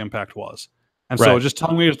see where the impact was. And so just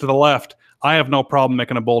telling me to the left, I have no problem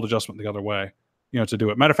making a bold adjustment the other way, to do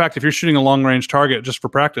it. Matter of fact, if you're shooting a long range target just for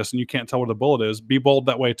practice and you can't tell where the bullet is, be bold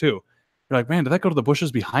that way too. You're like, man, did that go to the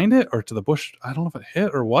bushes behind it or to the bush? I don't know if it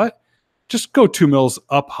hit or what. Just go 2 mils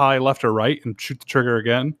up high, left or right, and shoot the trigger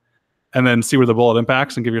again, and then see where the bullet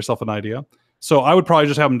impacts and give yourself an idea. So I would probably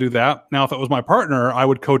just have them do that. Now, if it was my partner, I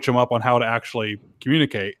would coach them up on how to actually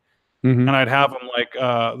communicate. And I'd have them like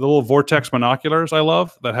the little Vortex binoculars I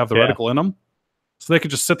love that have the reticle in them. So they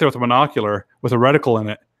could just sit there with a binocular with a reticle in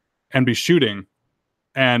it and be shooting.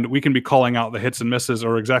 And we can be calling out the hits and misses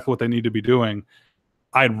or exactly what they need to be doing.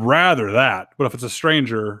 I'd rather that. But if it's a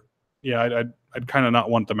stranger, I'd kind of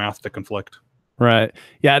not want the math to conflict. Right.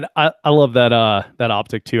 Yeah, I love that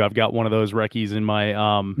optic too. I've got one of those Recce's in my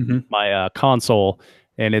my console,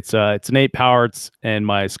 and it's an 8 power, and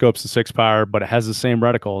my scope's a 6 power, but it has the same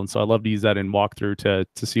reticle, and so I love to use that in walkthrough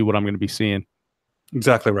to see what I'm going to be seeing.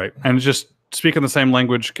 Exactly right, and just speaking the same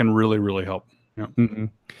language can really, really help. Yeah.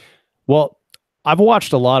 Well, I've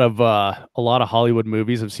watched a lot of Hollywood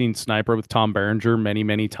movies. I've seen Sniper with Tom Berenger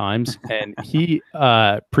many times, and he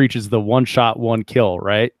preaches the 1 shot, 1 kill,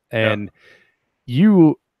 right? And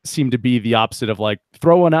you seem to be the opposite of like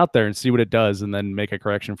throw one out there and see what it does and then make a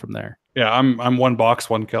correction from there. Yeah, I'm 1 box,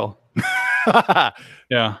 1 kill. Yeah.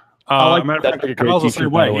 Matter of fact, Kyle's the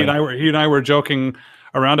same way. He and I were joking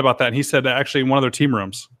around about that. And he said actually in one of their team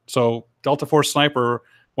rooms. So Delta Force Sniper,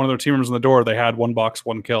 one of their team rooms in the door, they had 1 box,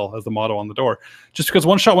 1 kill as the motto on the door. Just because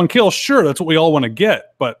 1 shot, 1 kill, sure, that's what we all want to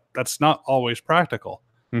get, but that's not always practical.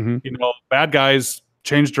 Bad guys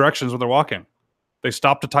change directions when they're walking. They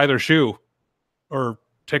stop to tie their shoe or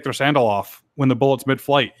take their sandal off when the bullet's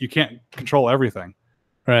mid-flight. You can't control everything.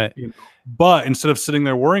 Right. But instead of sitting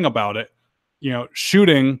there worrying about it,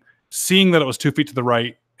 shooting, seeing that it was 2 feet to the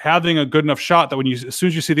right, having a good enough shot that as soon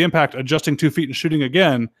as you see the impact, adjusting 2 feet and shooting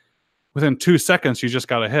again, within 2 seconds, you just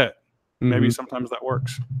got a hit. Maybe sometimes that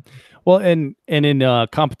works. Well, and in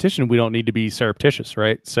competition, we don't need to be surreptitious,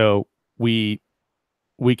 right? So we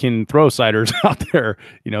can throw sighters out there,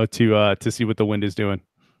 to see what the wind is doing.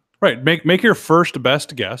 Right. Make your first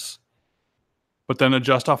best guess, but then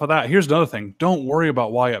adjust off of that. Here's another thing. Don't worry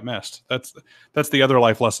about why it missed. That's the other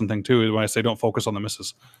life lesson thing too, when I say don't focus on the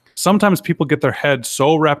misses. Sometimes people get their head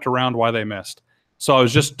so wrapped around why they missed. So I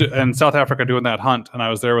was just in South Africa doing that hunt, and I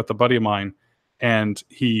was there with a buddy of mine, and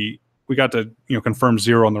we got to confirm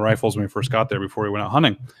 0 on the rifles when we first got there before we went out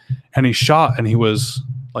hunting. And he shot, and he was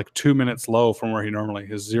like 2 minutes low from where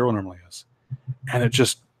his 0 normally is. And it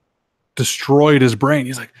just destroyed his brain.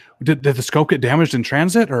 He's like, did the scope get damaged in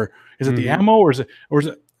transit, or is it the ammo, or is it?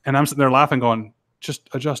 And I'm sitting there laughing, going, just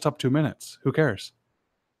adjust up 2 minutes. Who cares?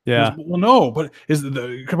 Yeah. Well, no, but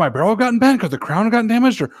could my barrel have gotten bent? Could the crown have gotten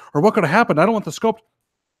damaged, or what could have happened? I don't want the scope.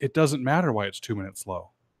 It doesn't matter why it's 2 minutes low.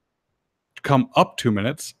 Come up 2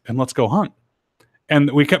 minutes and let's go hunt. And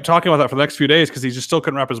we kept talking about that for the next few days because he just still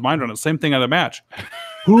couldn't wrap his mind around it. Same thing at a match.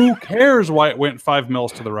 Who cares why it went 5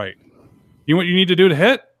 mils to the right? You know what you need to do to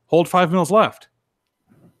hit? Hold 5 mils left.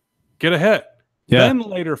 Get a hit. Yeah. Then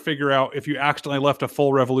later figure out if you accidentally left a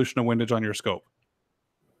full revolution of windage on your scope.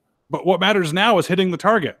 But what matters now is hitting the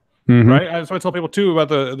target, right? That's why I tell people too about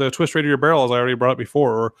the twist rate of your barrel, as I already brought up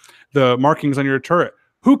before, or the markings on your turret.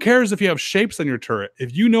 Who cares if you have shapes on your turret?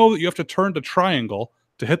 If you know that you have to turn to triangle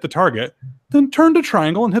to hit the target, then turn to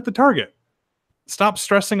triangle and hit the target. Stop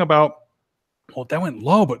stressing about, well, that went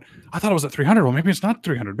low, but I thought it was at 300. Well, maybe it's not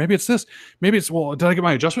 300. Maybe it's this. Maybe it's, well, did I get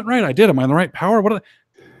my adjustment right? I did. Am I in the right power?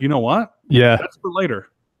 You know what? Yeah. That's for later.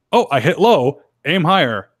 Oh, I hit low, aim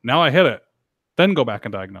higher. Now I hit it. Then go back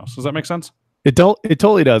and diagnose. Does that make sense? It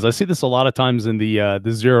totally does. I see this a lot of times in the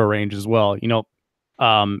 0 range as well.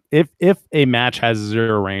 If a match has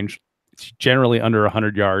 0 range, it's generally under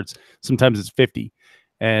 100 yards. Sometimes it's 50,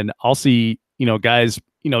 and I'll see guys.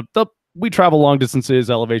 We travel long distances,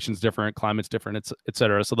 elevation's different, climate's different, et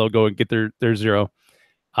cetera. So they'll go and get their 0.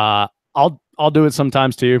 I'll do it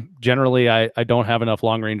sometimes too. Generally, I don't have enough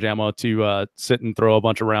long range ammo to sit and throw a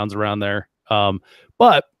bunch of rounds around there.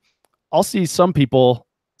 But I'll see some people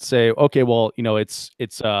say, okay, well, it's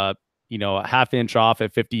a half inch off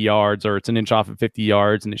at 50 yards, or it's an inch off at 50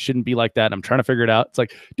 yards, and it shouldn't be like that. I'm trying to figure it out. It's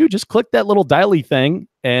like, dude, just click that little dialy thing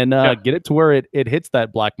and get it to where it hits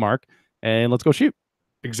that black mark, and let's go shoot.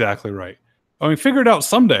 Exactly right. I mean, figure it out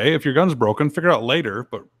someday. If your gun's broken, figure it out later.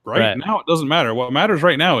 But right now, it doesn't matter. What matters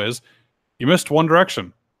right now is you missed one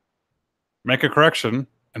direction. Make a correction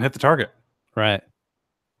and hit the target. Right.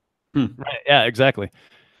 Right. Yeah, exactly.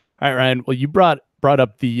 All right, Ryan. Well, you brought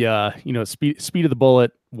up the speed of the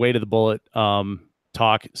bullet, weight of the bullet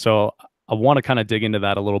talk. So I want to kind of dig into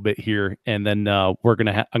that a little bit here, and then I'm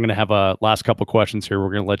gonna have a last couple questions here.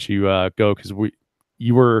 We're gonna let you go because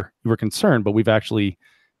you were concerned, but we've actually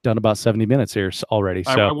done about 70 minutes here already.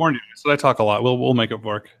 So I warned you. So I talk a lot. We'll make it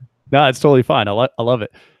work. No, it's totally fine. I love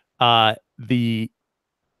it. The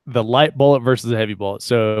light bullet versus the heavy bullet.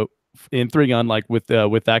 So in 3-gun, like with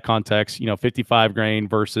that context, 55 grain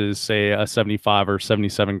versus say a 75 or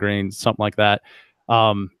 77 grain, something like that.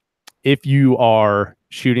 If you are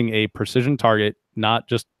shooting a precision target, not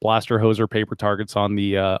just blaster, hoser, paper targets on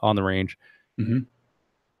the range,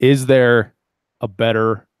 is there a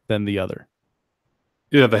better than the other?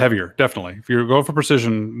 Yeah, the heavier, definitely. If you're going for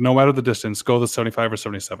precision, no matter the distance, go the 75 or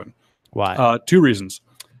 77. Why? 2 reasons.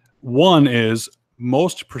 One is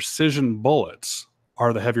most precision bullets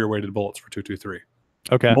are the heavier weighted bullets for 223.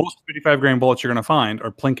 Okay. Most 55 grain bullets you're going to find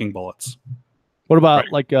are plinking bullets. What about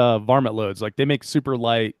varmint loads? Like they make super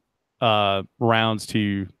light rounds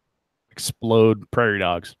to explode prairie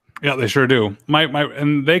dogs. Yeah, they sure do.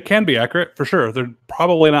 And they can be accurate for sure. They're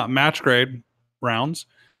probably not match grade rounds,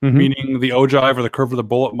 meaning the ogive or the curve of the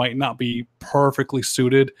bullet might not be perfectly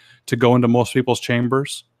suited to go into most people's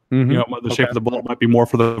chambers. The shape of the bullet might be more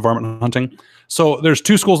for the varmint hunting. So there's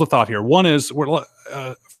 2 schools of thought here. One is,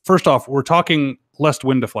 first off, we're talking less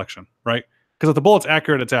wind deflection, right? Because if the bullet's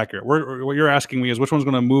accurate, it's accurate. What you're asking me is which one's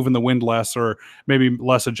going to move in the wind less, or maybe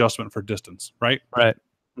less adjustment for distance, right? Right.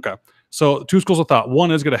 Okay. So 2 schools of thought.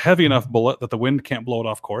 One is get a heavy enough bullet that the wind can't blow it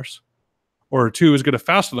off course. Or 2 is get a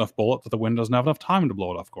fast enough bullet that the wind doesn't have enough time to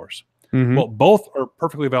blow it off course. Well, both are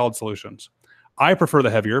perfectly valid solutions. I prefer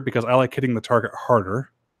the heavier because I like hitting the target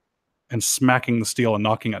harder and smacking the steel and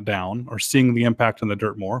knocking it down, or seeing the impact in the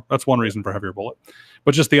dirt more. That's one reason for heavier bullet.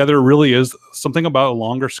 But just the other really is something about a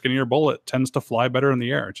longer, skinnier bullet tends to fly better in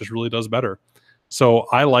the air. It just really does better. So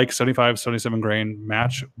I like 75, 77 grain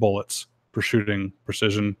match bullets for shooting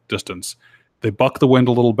precision distance. They buck the wind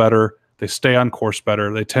a little better. They stay on course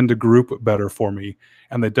better. They tend to group better for me,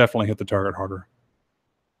 and they definitely hit the target harder.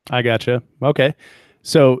 I gotcha. Okay.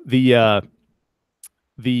 So the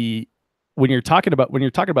when you're talking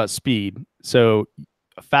about speed, so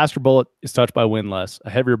a faster bullet is touched by wind less, a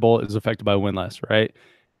heavier bullet is affected by wind less, right?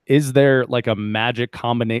 Is there like a magic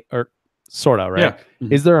combination, or sort of, right? Yeah.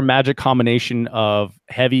 Is there a magic combination of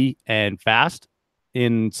heavy and fast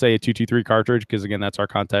in, say, a 223 cartridge? Because again, that's our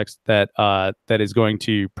context, that is going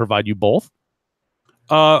to provide you both.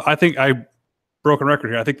 I think broken record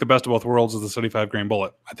here. I think the best of both worlds is the 75 grain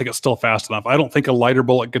bullet. I think it's still fast enough. I don't think a lighter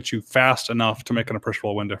bullet gets you fast enough to make an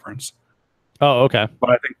appreciable wind difference. Oh, okay. But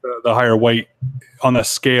I think the higher weight on the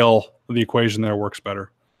scale of the equation there works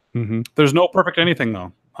better. Mm-hmm. There's no perfect anything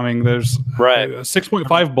though. I mean, there's right.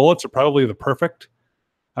 6.5 bullets are probably the perfect.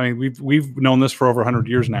 I mean, we've known this for over 100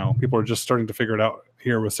 years now. People are just starting to figure it out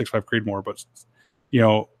here with 6.5 Creedmoor. But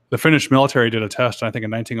the Finnish military did a test, I think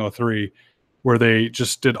in 1903, where they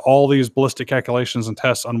just did all these ballistic calculations and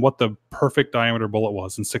tests on what the perfect diameter bullet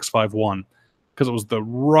was in 6.51, because it was the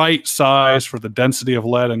right size for the density of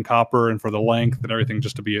lead and copper and for the length and everything,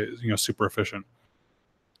 just to be super efficient.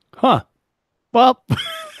 Huh. Well,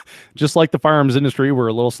 just like the firearms industry, we're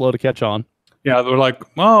a little slow to catch on. Yeah, they're like,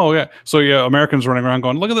 oh yeah. So yeah, Americans running around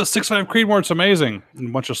going, look at this 6.5 Creedmoor, it's amazing. And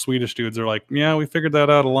a bunch of Swedish dudes are like, yeah, we figured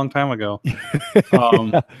that out a long time ago.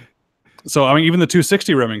 So I mean, even the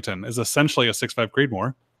 260 Remington is essentially a 6.5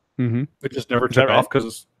 Creedmoor. Mm-hmm. It just never took off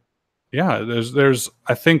because, there's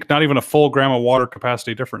I think not even a full gram of water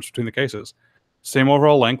capacity difference between the cases. Same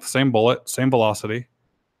overall length, same bullet, same velocity,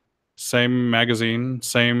 same magazine,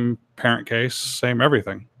 same parent case, same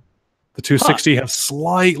everything. The 260 has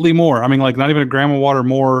slightly more. I mean, like not even a gram of water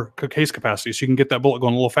more case capacity, so you can get that bullet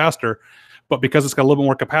going a little faster. But because it's got a little bit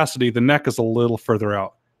more capacity, the neck is a little further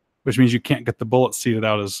out, which means you can't get the bullet seated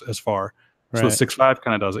out as far. Right. So the 6.5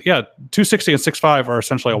 kind of does it. Yeah, 260 and 6.5 are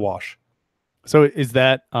essentially a wash. So is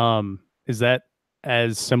that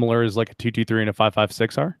as similar as like a 223 and a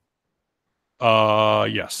 5.56 are?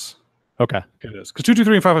 Yes. Okay. It is. Because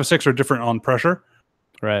 223 and 5.56 are different on pressure.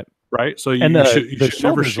 Right. Right. So you should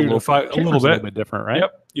never shoot a little bit different, right?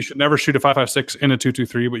 Yep. You should never shoot a 5.56 in a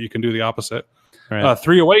 223, but you can do the opposite. Right.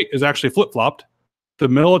 308 is actually flip-flopped. The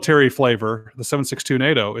military flavor, the 7.62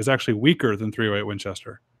 NATO, is actually weaker than 308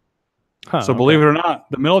 Winchester. So believe it or not,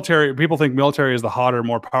 the military, people think military is the hotter,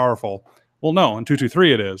 more powerful. Well, no, in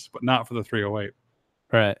 223 it is, but not for the 308.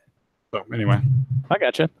 Right. So anyway, I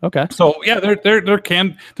gotcha. Okay. So yeah,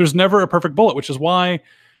 there's never a perfect bullet, which is why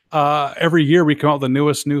every year we come out with the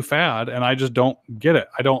newest new fad, and I just don't get it.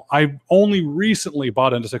 I only recently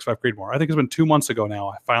bought into 6.5 Creedmoor. I think it's been 2 months ago now.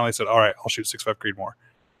 I finally said, all right, I'll shoot 6.5 Creedmoor.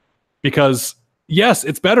 Because yes,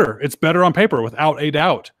 it's better. It's better on paper without a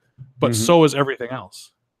doubt, but so is everything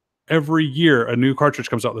else. Every year a new cartridge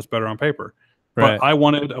comes out that's better on paper. Right. But I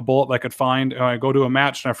wanted a bullet that I could find. I go to a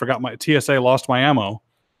match and I forgot my TSA, lost my ammo.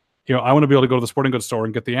 I want to be able to go to the sporting goods store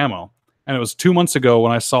and get the ammo. And it was 2 months ago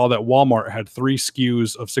when I saw that Walmart had 3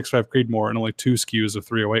 SKUs of 6.5 Creedmoor and only 2 SKUs of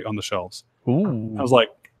 308 on the shelves. Ooh. I was like,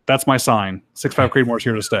 that's my sign. 6.5 Creedmoor is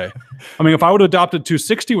here to stay. I mean, if I would have adopted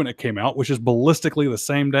 260 when it came out, which is ballistically the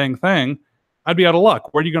same dang thing, I'd be out of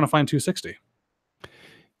luck. Where are you going to find 260?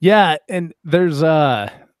 Yeah, and there's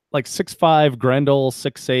like 6.5 Grendel,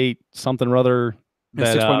 6.8 something or other.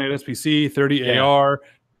 6.8 SPC, 30 AR,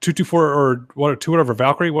 224 or whatever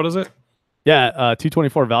Valkyrie. What is it? Yeah,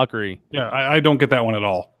 224 Valkyrie. Yeah, I don't get that one at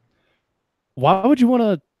all. Why would you want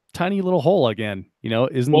a tiny little hole again? People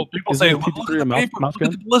say, look at the paper, look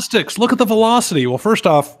at the ballistics, look at the velocity. Well, first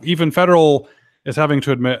off, even Federal is having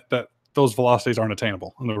to admit that those velocities aren't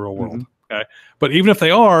attainable in the real world. Okay, but even if they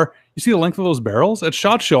are, you see the length of those barrels at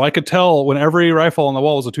SHOT Show. I could tell when every rifle on the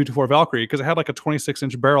wall was a 224 Valkyrie because it had like a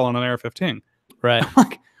 26-inch barrel on an AR-15. Right.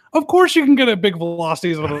 Like, of course you can get a big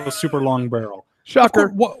velocities out of a super long barrel.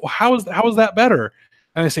 Shocker. How is that better?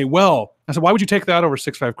 And they say, well, I said, why would you take that over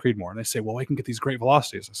 6.5 Creedmoor? And they say, well, I can get these great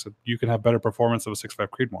velocities. I said, you can have better performance of a 6.5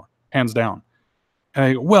 Creedmoor, hands down. And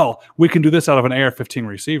I go, well, we can do this out of an AR-15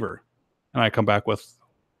 receiver. And I come back with,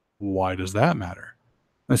 why does that matter?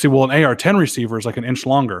 And they say, well, an AR-10 receiver is like an inch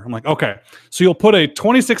longer. I'm like, okay, so you'll put a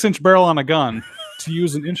 26-inch barrel on a gun to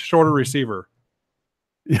use an inch shorter receiver.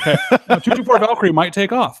 Okay. Now, 224 Valkyrie might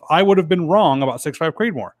take off. I would have been wrong about 6.5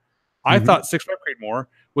 Creedmoor. I thought 6.5 Creedmoor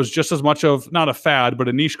was just as much of, not a fad, but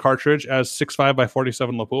a niche cartridge as 6.5 by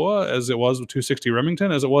 47 Lapua, as it was with 260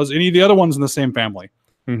 Remington, as it was any of the other ones in the same family.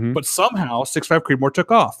 But somehow 6.5 Creedmoor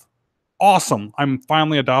took off. Awesome. I'm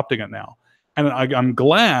finally adopting it now. And I'm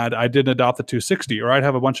glad I didn't adopt the 260, or I'd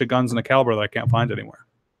have a bunch of guns in a caliber that I can't find anywhere.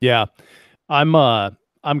 Yeah. I'm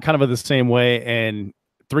kind of the same way. And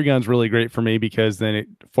three gun's really great for me because then it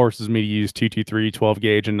forces me to use 223, 12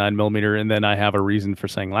 gauge, and 9 millimeter, and then I have a reason for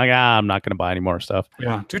saying like, I'm not going to buy any more stuff.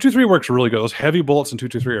 Yeah, 223 works really good. Those heavy bullets in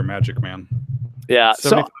 223 are magic, man. Yeah,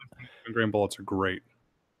 75 grain bullets are great.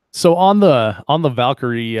 So on the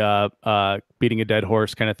Valkyrie beating a dead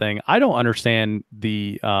horse kind of thing, I don't understand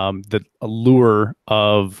the allure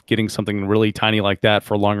of getting something really tiny like that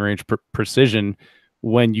for long range precision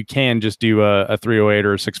when you can just do a 308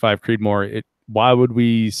 or a 6.5 Creedmoor. Why would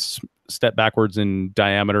we step backwards in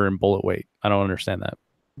diameter and bullet weight? I don't understand that.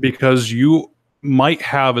 Because you might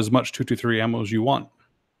have as much 223 ammo as you want.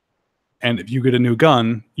 And if you get a new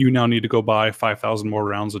gun, you now need to go buy 5,000 more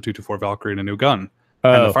rounds of 224 Valkyrie and a new gun.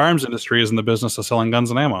 And the firearms industry is in the business of selling guns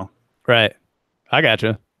and ammo. Right. I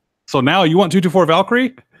gotcha. So now you want 224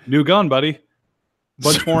 Valkyrie? New gun, buddy.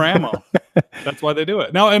 Bunch more ammo. That's why they do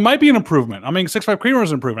it. Now, it might be an improvement. I mean, 6.5 Creedmoor is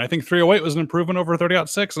an improvement. I think 308 was an improvement over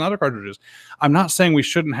 30-06 and other cartridges. I'm not saying we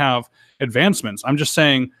shouldn't have advancements. I'm just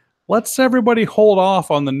saying let's everybody hold off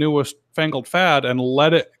on the newest fangled fad and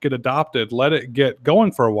let it get adopted. Let it get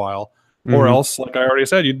going for a while. Or else, like I already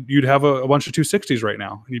said, you'd have a bunch of 260s right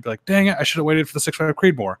now. And you'd be like, dang it, I should have waited for the 6.5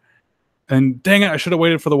 Creedmoor. And dang it, I should have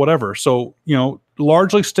waited for the whatever. So,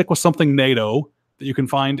 largely stick with something NATO that you can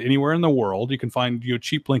find anywhere in the world. You can find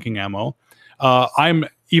cheap blinking ammo. I'm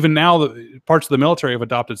even now, the parts of the military have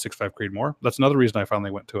adopted 6.5 Creedmoor. That's another reason I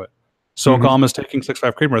finally went to it. SOCOM is taking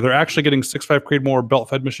 6.5 Creedmoor. They're actually getting 6.5 Creedmoor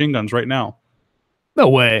belt-fed machine guns right now. No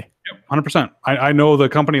way. Yep, 100%. I know the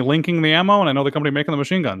company linking the ammo, and I know the company making the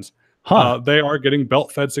machine guns. They are getting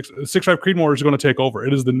belt-fed 6.5 Creedmoor is going to take over.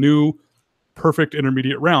 It is the new perfect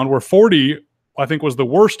intermediate round, where 40, I think, was the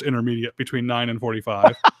worst intermediate between 9 and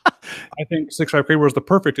 45. I think 6.5 Creedmoor was the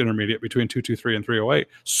perfect intermediate between 223 and 308.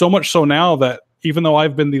 So much so now that even though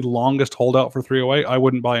I've been the longest holdout for 308, I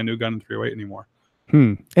wouldn't buy a new gun in 308 anymore.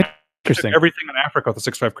 Interesting. Everything in Africa with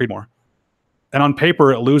the 6.5 Creedmoor. And on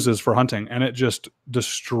paper, it loses for hunting, and it just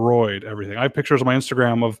destroyed everything. I have pictures on my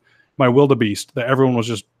Instagram of my wildebeest that everyone was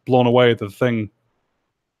just blown away. The thing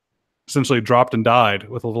essentially dropped and died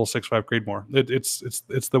with a little 6.5 Creedmoor.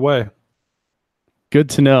 It's the way. Good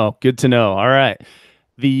to know. Good to know. All right.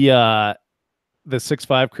 The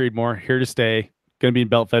 6.5 Creedmoor here to stay. Going to be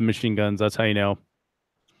belt-fed machine guns. That's how you know.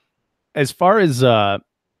 As far as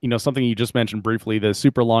something you just mentioned briefly, the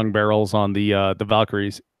super long barrels on the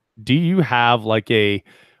Valkyries. Do you have like a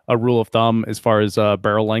rule of thumb as far as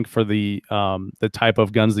barrel length for the type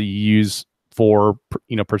of guns that you use for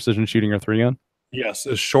precision shooting or 3-gun? Yes,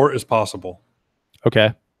 as short as possible.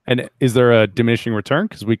 Okay. And is there a diminishing return?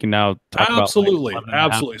 Because we can now talk absolutely, about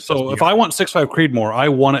absolutely. So if I want 6.5 Creedmoor, I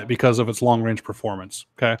want it because of its long range performance.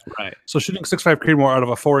 Okay, right. So shooting 6.5 Creedmoor out of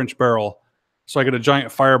a 4-inch barrel, so I get a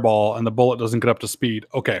giant fireball and the bullet doesn't get up to speed.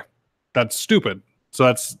 Okay, that's stupid. So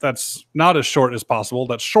that's not as short as possible.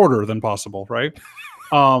 That's shorter than possible, right?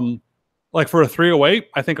 Like for a 308,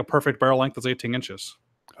 I think a perfect barrel length is 18 inches.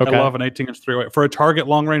 Okay. I love an 18-inch 308 for a target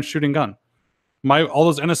long-range shooting gun. All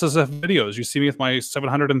those NSSF videos, you see me with my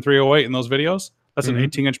 700 and 308 in those videos, that's an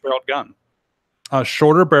 18-inch barreled gun.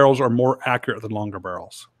 Shorter barrels are more accurate than longer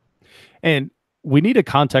barrels. And we need a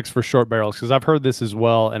context for short barrels because I've heard this as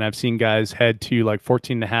well, and I've seen guys head to like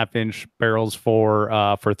 14.5-inch barrels for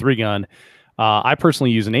 3-gun. I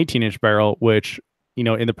personally use an 18-inch barrel, which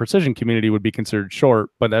in the precision community would be considered short,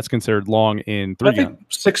 but that's considered long in 3-gun. I think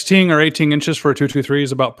 16 or 18 inches for a 223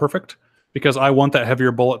 is about perfect because I want that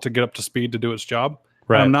heavier bullet to get up to speed to do its job.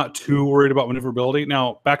 Right. I'm not too worried about maneuverability.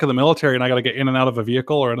 Now, back in the military and I got to get in and out of a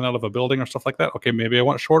vehicle or in and out of a building or stuff like that, okay, maybe I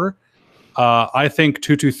want shorter. I think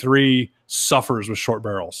 223 suffers with short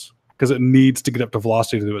barrels because it needs to get up to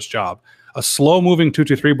velocity to do its job. A slow-moving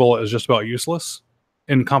 223 bullet is just about useless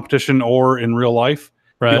in competition or in real life.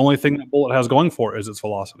 Right. The only thing that bullet has going for it is its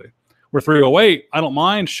velocity. Where 308, I don't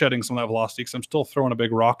mind shedding some of that velocity because I'm still throwing a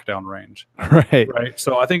big rock down range. Right.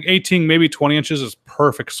 So I think 18, maybe 20 inches is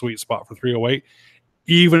perfect sweet spot for 308.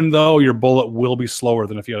 Even though your bullet will be slower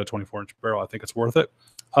than if you had a 24-inch barrel, I think it's worth it.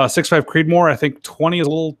 6.5 Creedmoor, I think 20 is a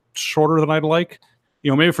little shorter than I'd like.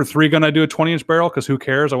 Maybe for 3-gun, I'd do a 20-inch barrel because who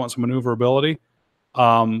cares? I want some maneuverability.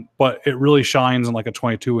 But it really shines in like a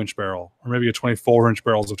 22-inch barrel or maybe a 24-inch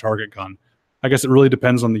barrel as a target gun. I guess it really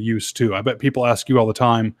depends on the use too. I bet people ask you all the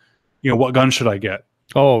time, what gun should I get?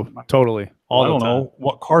 Oh, totally. I don't know.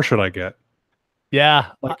 What car should I get?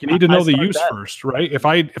 Yeah. Like you need to know the use first, right? If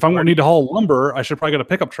I'm going to need to haul lumber, I should probably get a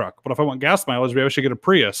pickup truck. But if I want gas mileage, maybe I should get a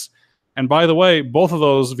Prius. And by the way, both of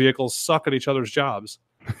those vehicles suck at each other's jobs.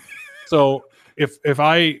 So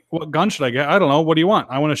what gun should I get? I don't know. What do you want?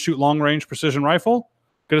 I want to shoot long range precision rifle.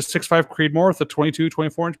 Get a 6.5 Creedmoor with a 22,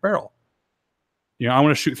 24-inch barrel. I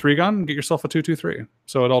want to shoot 3-gun. Get yourself a 223.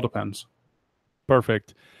 So it all depends.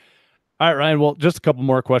 Perfect. All right, Ryan. Well, just a couple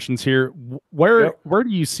more questions here. Where Yep. where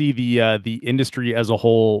do you see the industry as a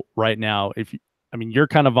whole right now? If you, I mean, you're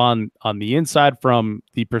kind of on the inside from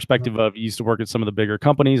the perspective of you used to work at some of the bigger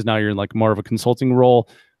companies. Now you're in like more of a consulting role.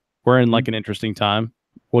 We're in like an interesting time.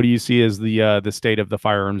 What do you see as the state of the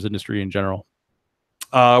firearms industry in general?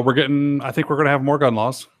 I think we're going to have more gun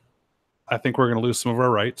laws. I think we're going to lose some of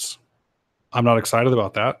our rights. I'm not excited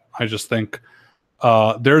about that. I just think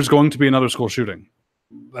there's going to be another school shooting.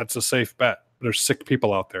 That's a safe bet. There's sick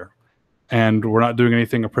people out there, and we're not doing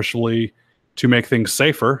anything appreciably to make things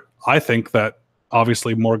safer. I think that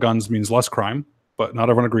obviously more guns means less crime, but not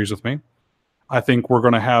everyone agrees with me. I think we're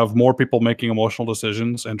going to have more people making emotional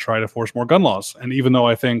decisions and try to force more gun laws. And even though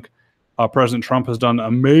I think President Trump has done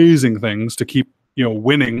amazing things to keep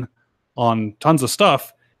winning on tons of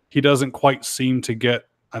stuff, he doesn't quite seem to get,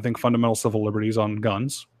 I think, fundamental civil liberties on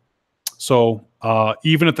guns. So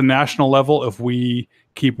even at the national level, if we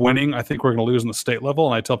keep winning, I think we're going to lose in the state level.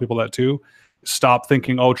 And I tell people that too. Stop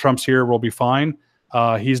thinking, oh, Trump's here, we'll be fine.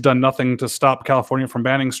 He's done nothing to stop California from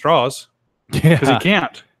banning straws because he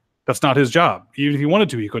can't. That's not his job. Even if he wanted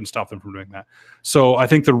to, he couldn't stop them from doing that. So I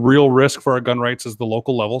think the real risk for our gun rights is the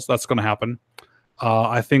local levels. That's going to happen.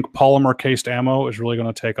 I think polymer cased ammo is really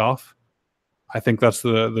going to take off. I think that's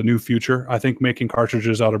the new future. I think making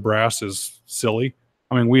cartridges out of brass is silly.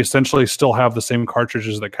 I mean, we essentially still have the same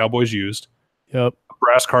cartridges that cowboys used. Yep. A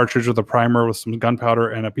brass cartridge with a primer with some gunpowder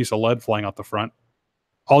and a piece of lead flying out the front.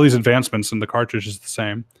 All these advancements in the cartridge is the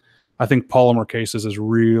same. I think polymer cases is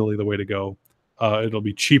really the way to go. It'll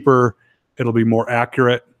be cheaper. It'll be more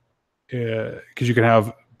accurate because you can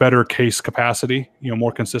have better case capacity,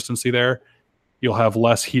 more consistency there. You'll have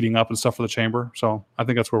less heating up and stuff for the chamber. So I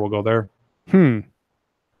think that's where we'll go there. All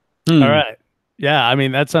right. Yeah, I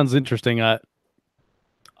mean, that sounds interesting.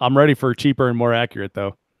 I'm ready for cheaper and more accurate,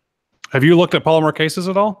 though. Have you looked at polymer cases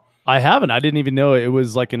at all? I haven't. I didn't even know it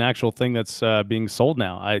was like an actual thing that's being sold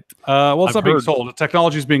now. Well, it's I've not being heard. sold. The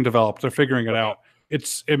technology is being developed. They're figuring it out.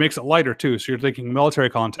 It makes it lighter too. So you're thinking military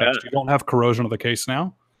context. Yeah. You don't have corrosion of the case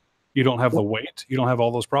now. You don't have the weight. You don't have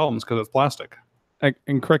all those problems because it's plastic.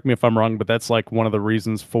 And correct me if I'm wrong, but that's like one of the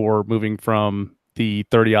reasons for moving from the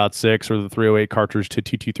 30-06 or the 308 cartridge to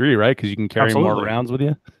 223, right? Because you can carry more Absolutely. rounds with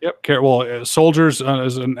you. Yep. Well, soldiers,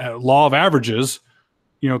 as a law of averages,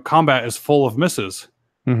 combat is full of misses.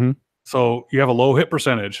 Mm-hmm. So you have a low hit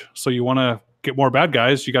percentage. So you want to get more bad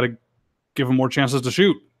guys. You got to give them more chances to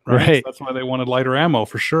shoot. Right. So that's why they wanted lighter ammo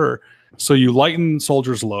for sure. So you lighten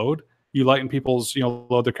soldiers' load. You lighten people's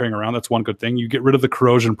load they're carrying around. That's one good thing. You get rid of the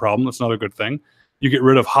corrosion problem. That's another good thing. You get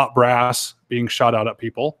rid of hot brass being shot out at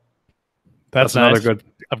people. That's another nice. good.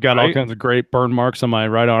 I've got all kinds of great burn marks on my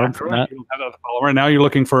right arm from that. You don't have that polymer. Now you're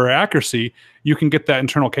looking for accuracy. You can get that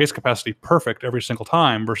internal case capacity perfect every single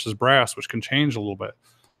time versus brass, which can change a little bit.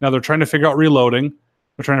 Now they're trying to figure out reloading.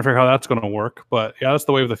 They're trying to figure out how that's going to work. But yeah, that's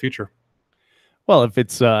the way of the future. Well, if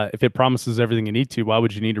it promises everything you need to, why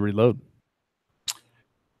would you need to reload?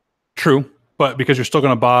 True, but because you're still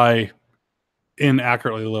going to buy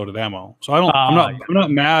inaccurately loaded ammo. So I'm not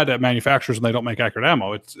mad at manufacturers when they don't make accurate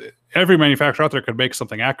ammo. It's every manufacturer out there could make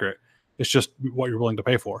something accurate. It's just what you're willing to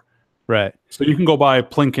pay for. Right. So you can go buy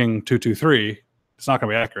Plinking 223. It's not going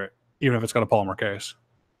to be accurate, even if it's got a polymer case.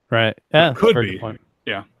 Right. Yeah. It could be.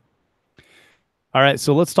 Yeah. All right,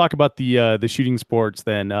 so let's talk about the shooting sports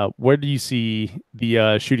then. Where do you see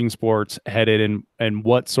the shooting sports headed, and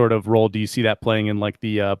what sort of role do you see that playing in like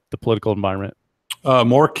the political environment?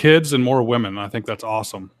 More kids and more women. I think that's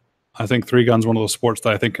awesome. I think three gun's one of those sports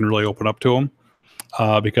that I think can really open up to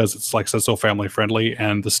them because it's like I said, so family friendly,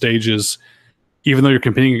 and the stage is, even though you're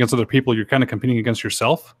competing against other people, you're kind of competing against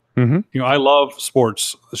yourself. Mm-hmm. I love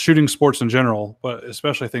sports, shooting sports in general, but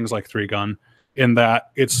especially things like three gun, in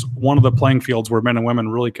that it's one of the playing fields where men and women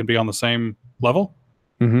really can be on the same level.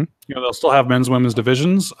 Mm-hmm. They'll still have men's, women's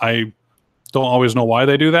divisions. I don't always know why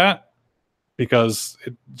they do that because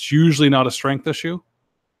it's usually not a strength issue,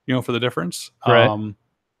 for the difference. Right.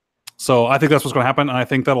 So I think that's what's going to happen. And I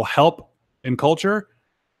think that'll help in culture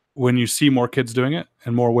when you see more kids doing it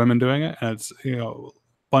and more women doing it. And it's, a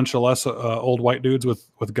bunch of less old white dudes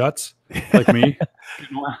with guts like me.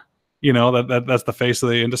 That's the face of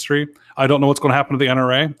the industry. I don't know what's going to happen to the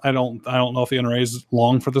NRA. I don't know if the NRA is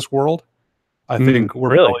long for this world. I think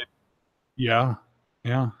we're really, probably,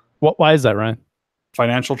 yeah. Why is that, Ryan?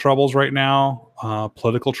 Financial troubles right now,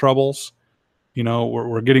 political troubles.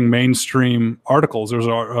 We're getting mainstream articles. There's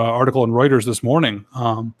an article in Reuters this morning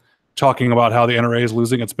talking about how the NRA is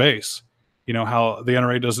losing its base. How the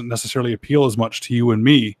NRA doesn't necessarily appeal as much to you and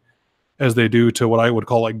me as they do to what I would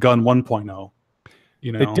call like Gun 1.0.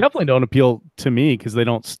 They definitely don't appeal to me because they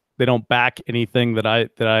don't don't back anything that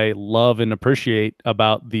I love and appreciate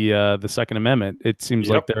about the Second Amendment. It seems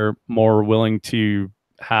like Yep. they're more willing to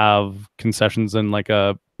have concessions in like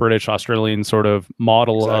a British Australian sort of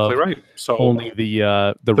model Exactly of right. So only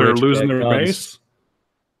the they're rich losing get their guns. base.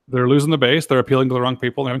 They're losing the base. They're appealing to the wrong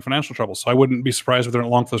people and having financial trouble. So I wouldn't be surprised if they're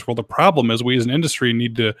not long for this world. The problem is we as an industry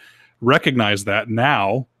need to recognize that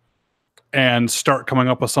now and start coming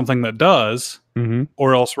up with something that does,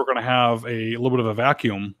 or else we're going to have a little bit of a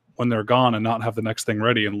vacuum when they're gone and not have the next thing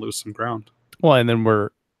ready and lose some ground. Well, and then we're,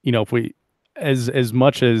 if we, as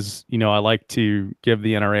much as, I like to give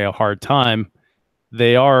the NRA a hard time,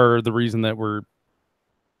 they are the reason that we're,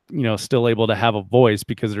 still able to have a voice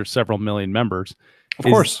because there's several million members. Of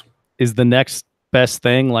course. Is the next best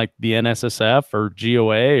thing like the NSSF or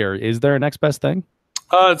GOA, or is there a next best thing?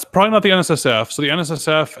 It's probably not the NSSF. So the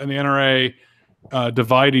NSSF and the NRA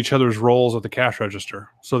divide each other's roles at the cash register.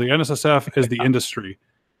 So the NSSF is the industry.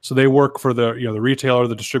 So they work for the the retailer,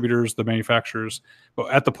 the distributors, the manufacturers.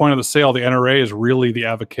 But at the point of the sale, the NRA is really the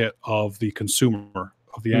advocate of the consumer,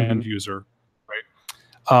 of the end user,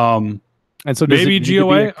 right? And so maybe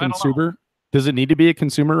GOA, consumer. Does it need to be a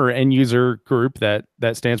consumer or end user group that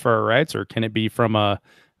stands for our rights, or can it be from a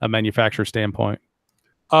manufacturer standpoint?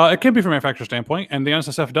 It can be from a manufacturer standpoint, and the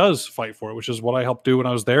NSSF does fight for it, which is what I helped do when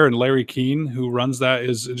I was there. And Larry Keene, who runs that,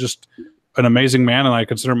 is just an amazing man, and I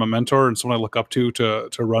consider him a mentor and someone I look up to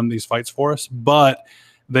run these fights for us. But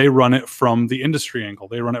they run it from the industry angle.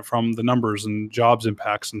 They run it from the numbers and jobs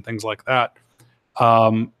impacts and things like that.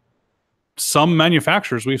 Some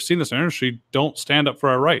manufacturers, we've seen this in the industry, don't stand up for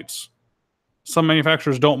our rights. Some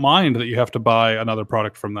manufacturers don't mind that you have to buy another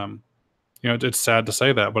product from them. It's sad to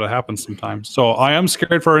say that, but it happens sometimes. So I am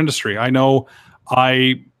scared for our industry. I know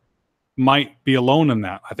I might be alone in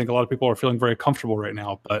that. I think a lot of people are feeling very comfortable right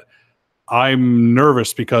now, but I'm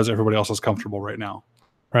nervous because everybody else is comfortable right now.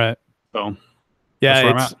 Right. So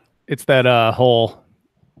yeah, it's that whole,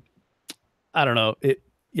 I don't know.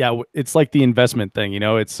 It's like the investment thing,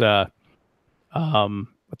 it's what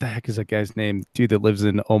the heck is that guy's name? Dude that lives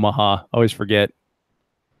in Omaha. I always forget.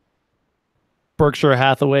 Berkshire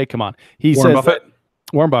Hathaway. Come on. Warren Buffett.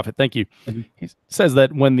 Warren Buffett. Thank you. He says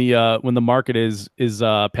that when the market is in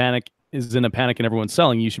a panic and everyone's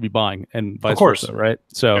selling, you should be buying, and vice versa, right?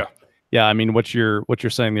 So yeah, I mean, what you're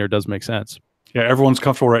saying there does make sense. Yeah, everyone's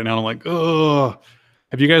comfortable right now. I'm like, oh,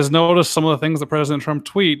 have you guys noticed some of the things that President Trump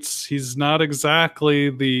tweets? He's not exactly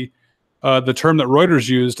the term that Reuters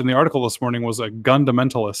used in the article this morning was a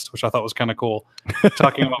gun-fundamentalist, which I thought was kind of cool.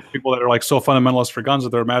 Talking about people that are like so fundamentalist for guns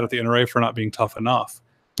that they're mad at the NRA for not being tough enough.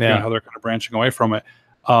 Yeah. How they're kind of branching away from it.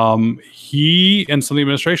 He and some of the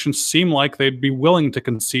administration seem like they'd be willing to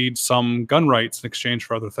concede some gun rights in exchange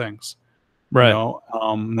for other things. Right.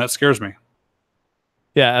 And that scares me.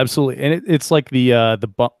 Yeah, absolutely. And it's like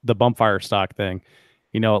the bump fire stock thing.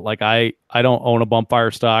 Like I don't own a bump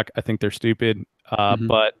fire stock. I think they're stupid.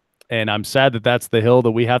 And I'm sad that that's the hill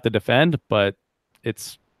that we have to defend, but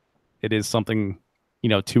it is something,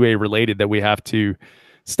 2A related that we have to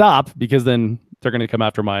stop, because then they're going to come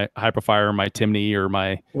after my Hyperfire or my Timney or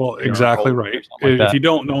my. Well, exactly right. If you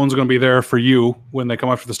don't, no one's going to be there for you when they come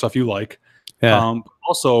after the stuff you like. Yeah.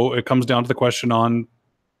 Also, it comes down to the question on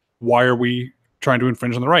why are we trying to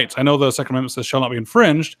infringe on the rights? I know the Second Amendment says shall not be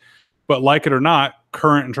infringed, but like it or not,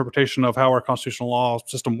 current interpretation of how our constitutional law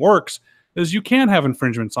system works is you can have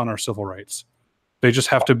infringements on our civil rights. They just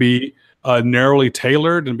have to be narrowly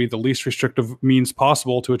tailored and be the least restrictive means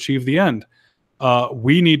possible to achieve the end.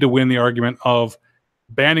 We need to win the argument of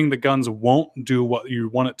banning the guns won't do what you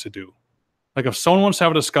want it to do. Like if someone wants to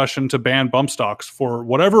have a discussion to ban bump stocks for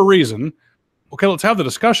whatever reason, okay, let's have the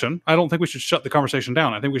discussion. I don't think we should shut the conversation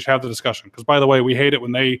down. I think we should have the discussion. Because by the way, we hate it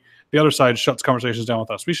when the other side shuts conversations down with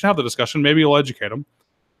us. We should have the discussion. Maybe you'll educate them.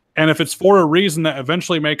 And if it's for a reason that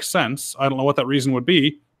eventually makes sense, I don't know what that reason would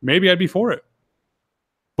be, maybe I'd be for it.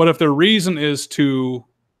 But if the reason is to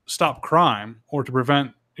stop crime or to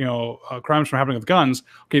prevent, crimes from happening with guns,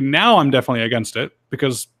 okay, now I'm definitely against it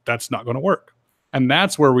because that's not going to work. And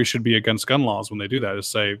that's where we should be against gun laws when they do that, is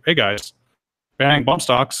say, hey guys, banning bump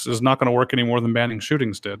stocks is not going to work any more than banning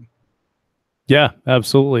shootings did. Yeah,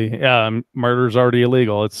 absolutely. Yeah, murder is already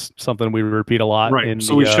illegal. It's something we repeat a lot. Right.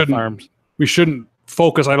 So we shouldn't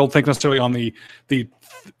focus, I don't think, necessarily on the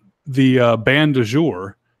ban du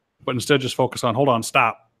jour, but instead just focus on, hold on,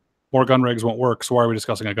 stop. More gun regs won't work, so why are we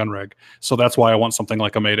discussing a gun reg? So that's why I want something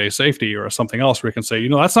like a Mayday safety or something else where you can say,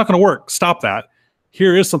 that's not going to work. Stop that.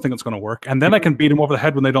 Here is something that's going to work. And then I can beat them over the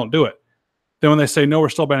head when they don't do it. Then when they say, no, we're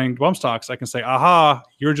still banning bump stocks, I can say, aha,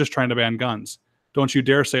 you're just trying to ban guns. Don't you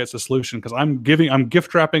dare say it's a solution, because I'm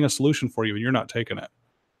gift wrapping a solution for you and you're not taking it.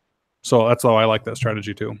 So that's how I like that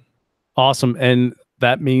strategy too. Awesome. And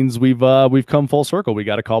that means we've come full circle. We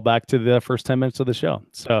got to call back to the first 10 minutes of the show.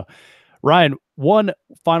 So, Ryan, one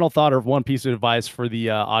final thought or one piece of advice for the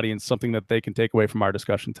audience, something that they can take away from our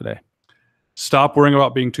discussion today. Stop worrying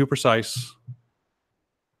about being too precise.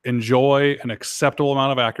 Enjoy an acceptable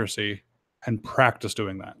amount of accuracy and practice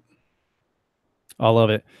doing that. I love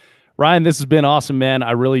it. Ryan, this has been awesome, man.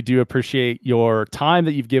 I really do appreciate your time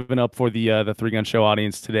that you've given up for the Three Gun Show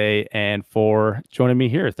audience today and for joining me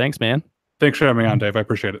here. Thanks, man. Thanks for having me on, Dave. I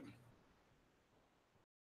appreciate it.